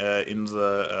lying in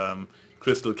the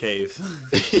crystal cave.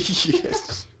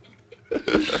 Yes.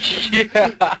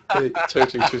 Yeah. They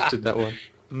totally twisted that one.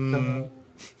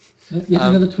 Yet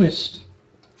another twist.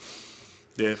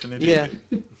 Definitely. Yeah.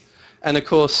 And of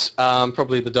course,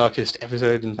 probably the darkest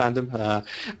episode in fandom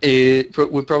it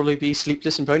would probably be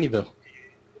Sleepless in Ponyville.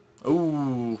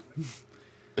 Ooh.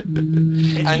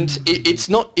 And it's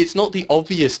not the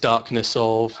obvious darkness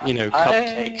of, you know,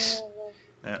 cupcakes.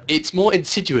 It's more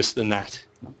insidious than that.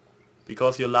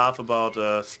 Because you laugh about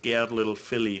a scared little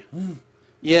filly.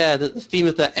 Yeah, the theme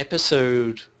of that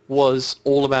episode was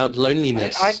all about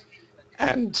loneliness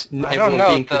and everyone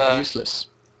being pretty useless.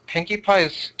 Pinkie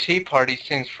Pie's tea party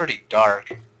seems pretty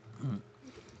dark.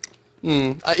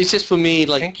 It's just for me,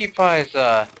 like... Pinkie Pie's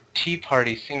tea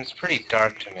party seems pretty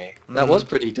dark to me. That was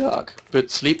pretty dark,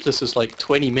 but Sleepless was like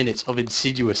 20 minutes of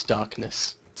insidious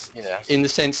darkness. Yeah. In the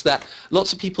sense that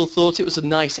lots of people thought it was a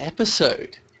nice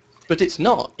episode, but it's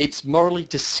not. It's morally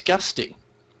disgusting.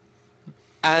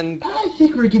 And I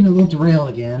think we're getting a little derailed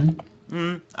again.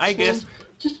 I guess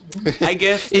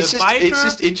it's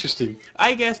just interesting.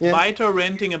 I guess Byter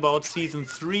ranting about season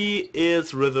 3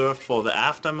 is reserved for the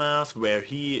aftermath, where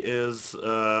he is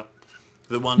the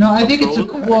one. No, I think it's a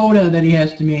quota that he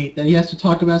has to meet. That he has to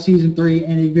talk about season 3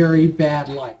 in a very bad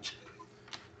light.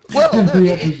 Well,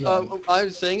 I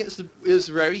was saying it's a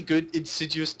very good,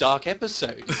 insidious, dark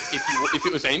episode. If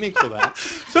it was aiming for that.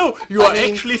 So you are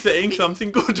actually saying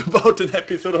something good about an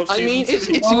episode of season 3. It's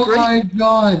a great. My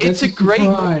God, it's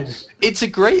a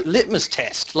great litmus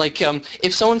test. Like,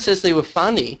 if someone says they were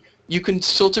funny, you can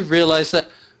sort of realize that,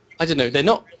 I don't know, they're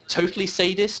not totally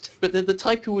sadist, but they're the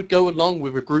type who would go along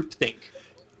with a group think.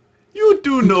 You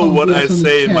do know what I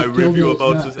say in my review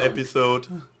about this episode.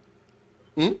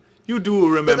 You do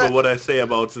remember what I say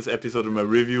about this episode in my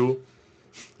review?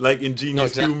 Like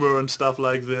ingenious humor and stuff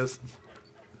like this?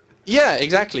 Yeah,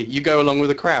 exactly. You go along with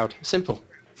the crowd. Simple.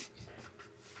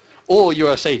 Or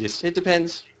you're a sadist. It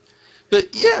depends.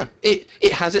 But yeah, it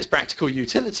has its practical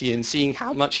utility in seeing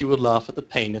how much you would laugh at the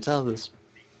pain at others.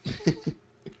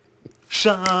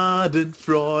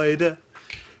 Schadenfreude.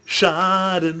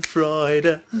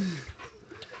 Schadenfreude.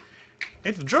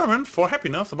 It's German for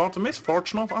happiness about the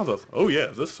misfortune of others. Oh yeah,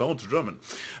 this sounds German.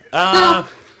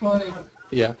 Funny.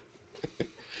 Yeah.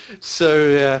 So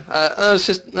yeah, that was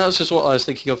just what I was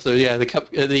thinking of.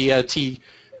 The tea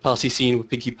party scene with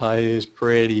Pinkie Pie is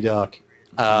pretty dark.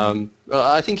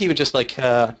 I think even just like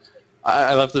I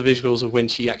love the visuals of when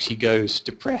she actually goes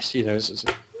depressed. You know,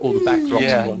 all the backdrops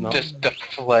and whatnot. Just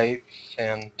deflates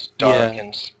and dark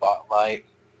and spotlight.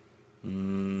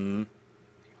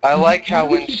 I like how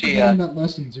when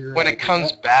when it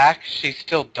comes back, she's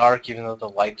still dark even though the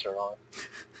lights are on.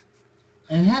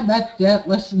 And have that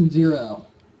lesson 0.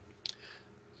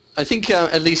 I think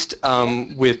at least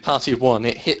with Party of One,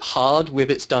 it hit hard with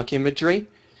its dark imagery,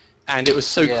 and it was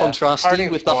so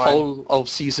contrasting with the whole of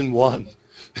season 1.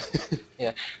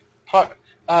 Yeah,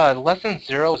 lesson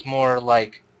 0 is more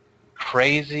like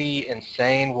crazy,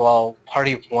 insane, while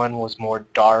Party of One was more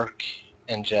dark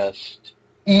and just.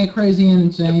 And crazy and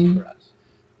insane.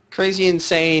 Crazy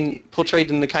Insane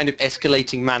portrayed in the kind of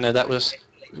escalating manner that was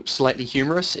slightly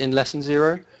humorous in Lesson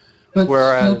 0. But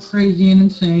whereas, still crazy and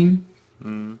insane.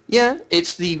 Yeah,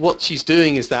 it's what she's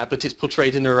doing is that, but it's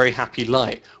portrayed in a very happy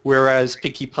light. Whereas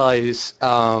Pinkie Pie's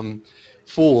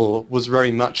fall was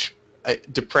very much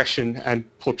depression and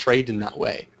portrayed in that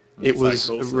way. It was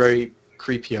a very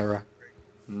creepy era.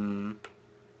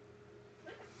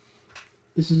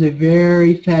 This is a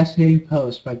very fascinating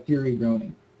post by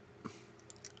TheoryBrony.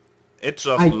 It's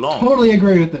just I long. totally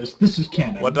agree with this. This is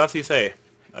canon. What does he say?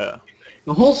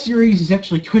 The whole series is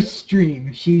actually Twist's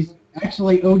dream. She's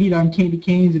actually OD'd on candy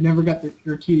canes and never got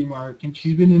her cutie mark, and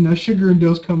she's been in a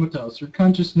sugar-induced comatose. Her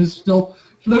consciousness is still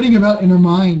floating about in her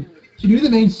mind. She knew the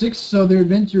main six, so their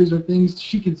adventures are things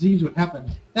she conceives would happen.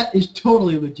 That is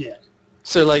totally legit.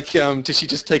 So, like, did she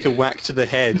just take a whack to the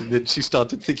head, and then she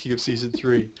started thinking of season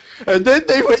 3? And then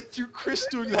they went through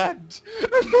Crystal Land,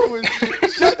 and there was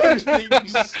shadow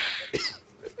things.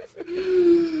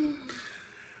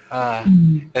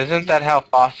 Isn't that how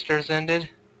Foster's ended?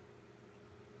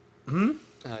 Hmm?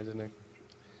 I don't know.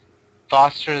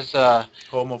 Foster's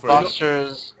Home of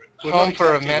Foster's Well, Home not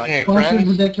for exactly Imaginary Foster's Friends.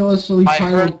 ridiculously I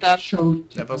heard titled that- show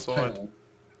Never saw it. title.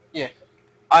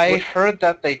 I heard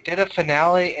that they did a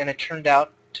finale and it turned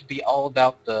out to be all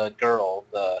about the girl,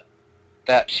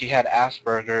 that she had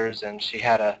Asperger's and she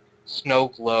had a snow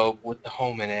globe with the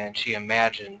home in it and she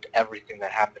imagined everything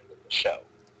that happened in the show.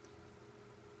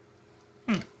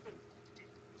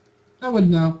 I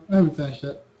wouldn't know. I would finish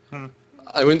it.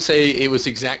 I wouldn't say it was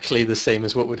exactly the same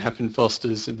as what would happen in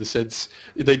Foster's, in the sense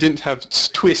they didn't have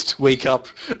Twist wake up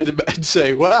and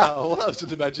say, "Wow, what was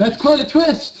an imagination?" That's quite a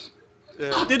twist!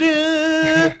 Yeah.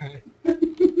 Da-da!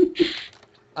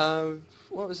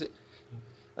 What was it?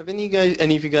 Have any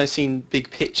of you guys seen Big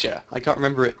Picture? I can't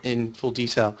remember it in full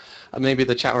detail. Maybe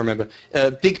the chat will remember.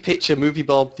 Big Picture, Movie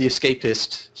Bob, the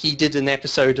Escapist. He did an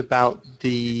episode about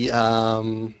the.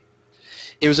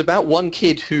 It was about one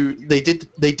kid who they did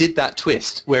that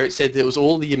twist where it said it was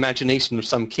all the imagination of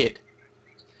some kid.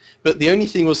 But the only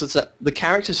thing was that the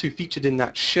characters who featured in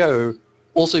that show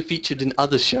also featured in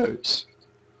other shows.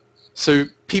 So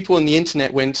people on the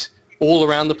internet went all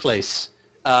around the place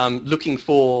looking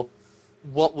for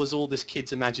what was all this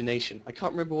kid's imagination. I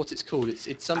can't remember what it's called.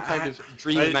 It's some kind of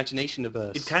dream imagination of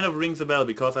us. It kind of rings a bell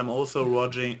because I'm also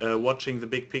watching The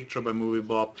Big Picture by Movie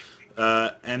Bob.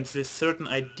 And this certain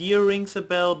idea rings a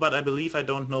bell, but I believe I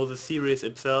don't know the series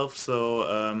itself,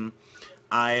 so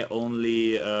I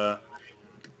only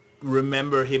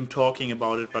remember him talking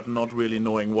about it, but not really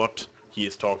knowing what he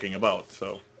is talking about,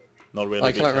 so not really.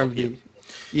 I can't remember.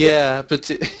 Yeah,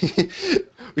 but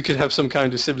we could have some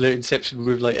kind of similar Inception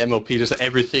with like MLP, just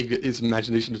everything is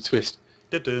imagination of Twist.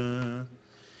 Da-da.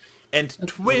 And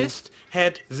Twist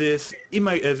had this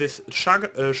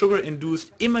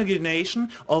sugar-induced imagination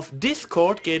of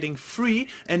Discord getting free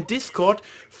and Discord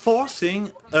forcing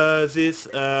this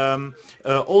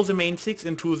all the main six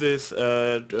into this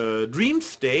dream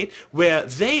state where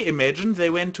they imagined they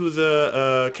went to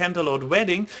the Canterlot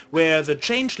wedding where the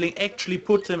changeling actually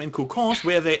put them in cocoons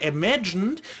where they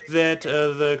imagined that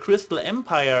the Crystal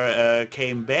Empire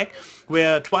came back,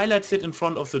 where Twilight sit in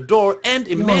front of the door and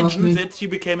imagined that she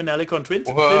became an Alicon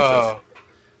princess. Whoa.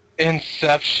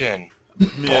 Inception.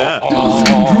 Yeah. Oh.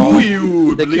 Screw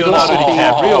you, There could Leonardo also be,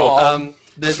 DiCaprio.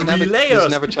 there's Three another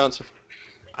layers. chance of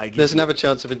there's another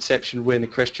chance of Inception when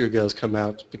Equestria Girls come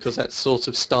out, because that sort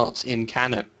of starts in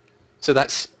canon. So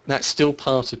that's still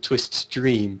part of Twist's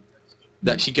dream.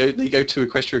 That they go to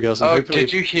Equestria Girls and hopefully...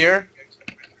 Did you hear?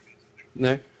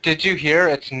 No? Did you hear?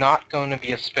 It's not going to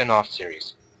be a spin-off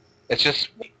series. It's just...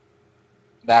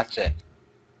 That's it.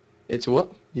 It's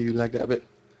what? You lagged that a bit.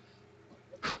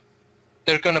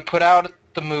 They're going to put out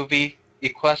the movie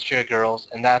Equestria Girls,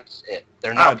 and that's it.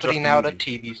 They're not putting out a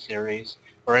TV series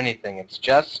or anything. It's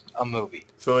just a movie.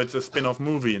 So it's a spin-off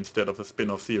movie instead of a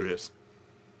spin-off series.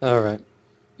 Alright.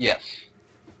 Yes.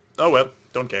 Oh well,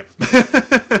 don't care.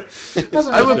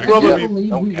 I will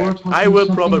probably- I will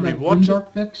something probably about watch it.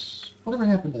 Grimdark Fix. Whatever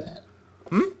happened to that?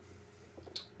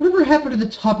 Whatever happened to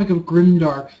the topic of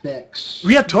Grimdark Fix?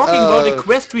 We are talking about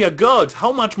Equestria Girls.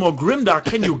 How much more grimdark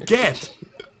can you get?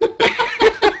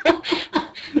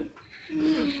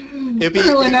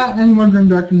 Apparently not any more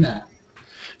grimdark than that.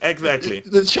 Exactly.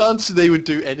 The chance they would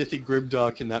do anything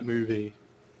grimdark in that movie.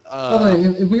 By the way,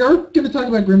 if we are going to talk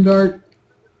about grimdark,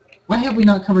 why have we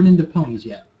not covered End of Ponies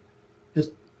yet?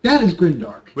 Because that is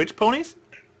grimdark. Which ponies?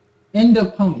 End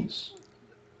of Ponies.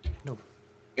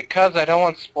 Because I don't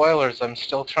want spoilers, I'm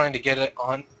still trying to get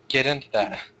into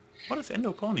that. What is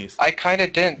Endo Ponies? I kind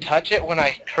of didn't touch it when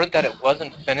I heard that it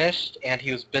wasn't finished and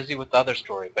he was busy with the other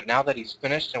story. But now that he's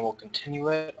finished and will continue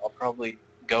it, I'll probably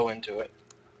go into it.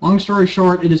 Long story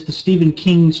short, it is the Stephen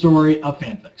King story of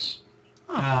fanfics.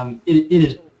 It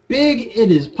is big, it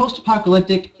is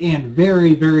post-apocalyptic, and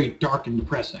very, very dark and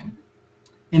depressing.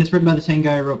 And it's written by the same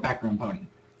guy who wrote Background Pony.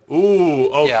 Ooh,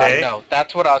 okay. Yeah, I know.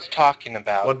 That's what I was talking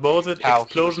about. What was it? How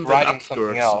Explosions he was and writing something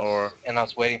upskirts, else, or and I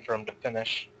was waiting for him to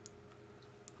finish.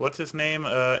 what's his name?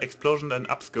 Explosion and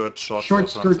Upskirt Shorts. Short or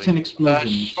skirts something. and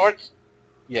explosions. Shorts?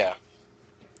 Yeah.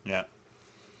 Yeah.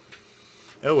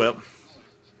 Oh well.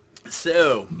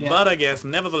 So, Yeah. but I guess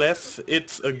nevertheless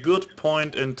it's a good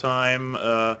point in time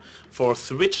for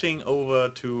switching over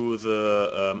to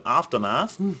the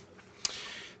Aftermath.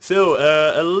 So,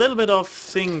 a little bit of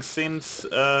things since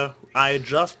I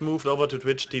just moved over to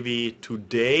Twitch TV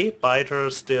today. Byter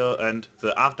still, and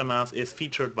the Aftermath is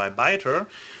featured by Byter.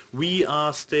 We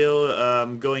are still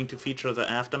going to feature the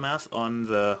Aftermath on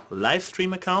the live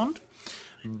stream account.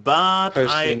 But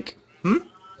Post link.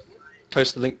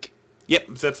 Post the link. Yep,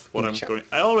 that's what I'm Sure. going.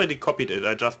 I already copied it.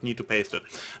 I just need to paste it.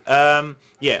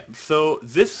 Yeah. So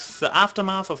the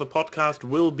aftermath of the podcast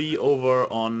will be over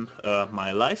on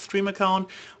my live stream account,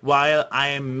 while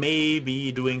I may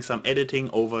be doing some editing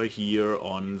over here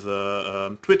on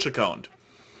the Twitch account.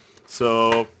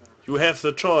 So you have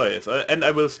the choice, and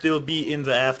I will still be in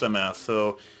the aftermath.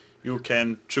 So you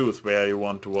can choose where you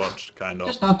want to watch, kind of.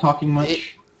 Just not talking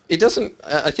much. It doesn't.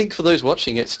 I think for those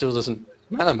watching, it still doesn't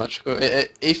matter much.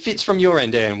 If it's from your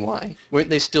end, AMY, won't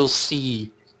they still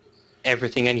see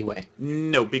everything anyway?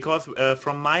 No, because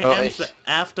from my Oh, end, the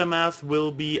aftermath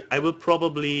will be. I will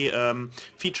probably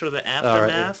feature the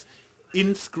aftermath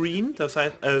in screen. That's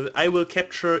I will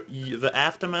capture the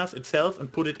aftermath itself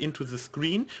and put it into the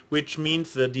screen, which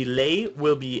means the delay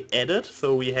will be added.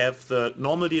 So we have the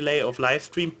normal delay of live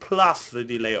stream plus the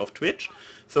delay of Twitch.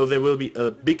 So there will be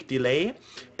a big delay,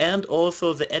 and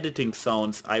also the editing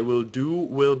sounds I will do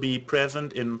will be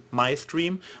present in my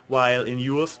stream, while in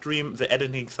your stream the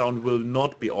editing sound will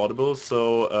not be audible.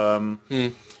 So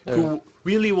who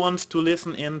really wants to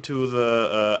listen into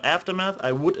the aftermath,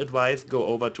 I would advise go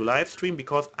over to live stream,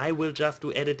 because I will just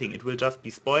do editing. It will just be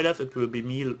spoilers. It will be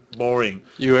me boring.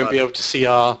 You won't be able to see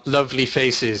our lovely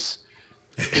faces.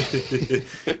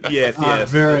 Yes, yes.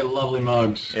 Very lovely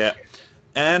mugs. Yeah.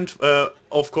 And,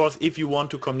 of course, if you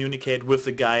want to communicate with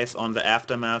the guys on the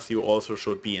aftermath, you also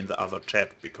should be in the other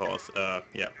chat, because,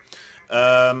 yeah.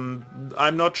 I'm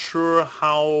not sure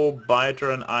how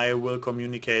Byter and I will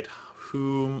communicate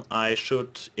whom I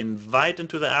should invite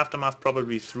into the aftermath,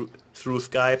 probably through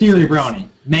Skype. Theory Brony.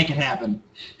 Make it happen.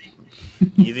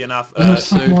 Easy enough. Let's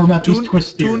talk more about these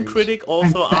twist theories. Toon Critic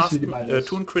also I'm asked. fascinated by this.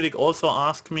 Toon Critic also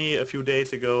asked me a few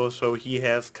days ago, so he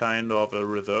has kind of a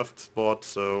reserved spot.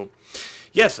 So,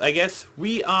 yes, I guess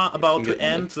we are about to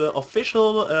end the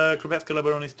official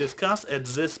Crepuscularity discuss. At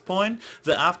this point,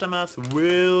 the aftermath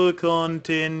will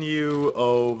continue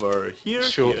over here.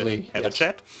 Shortly, Have a yes.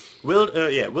 chat.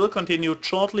 We'll continue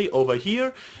shortly over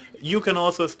here. You can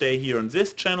also stay here on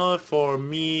this channel for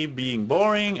me being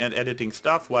boring and editing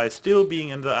stuff while still being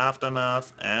in the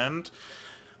aftermath. And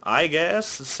I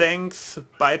guess thanks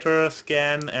Byter,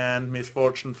 Skan, and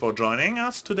Misfortune for joining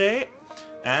us today.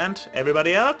 And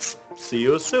everybody else, see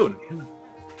you soon.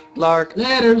 Lark.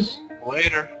 Letters.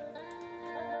 Later.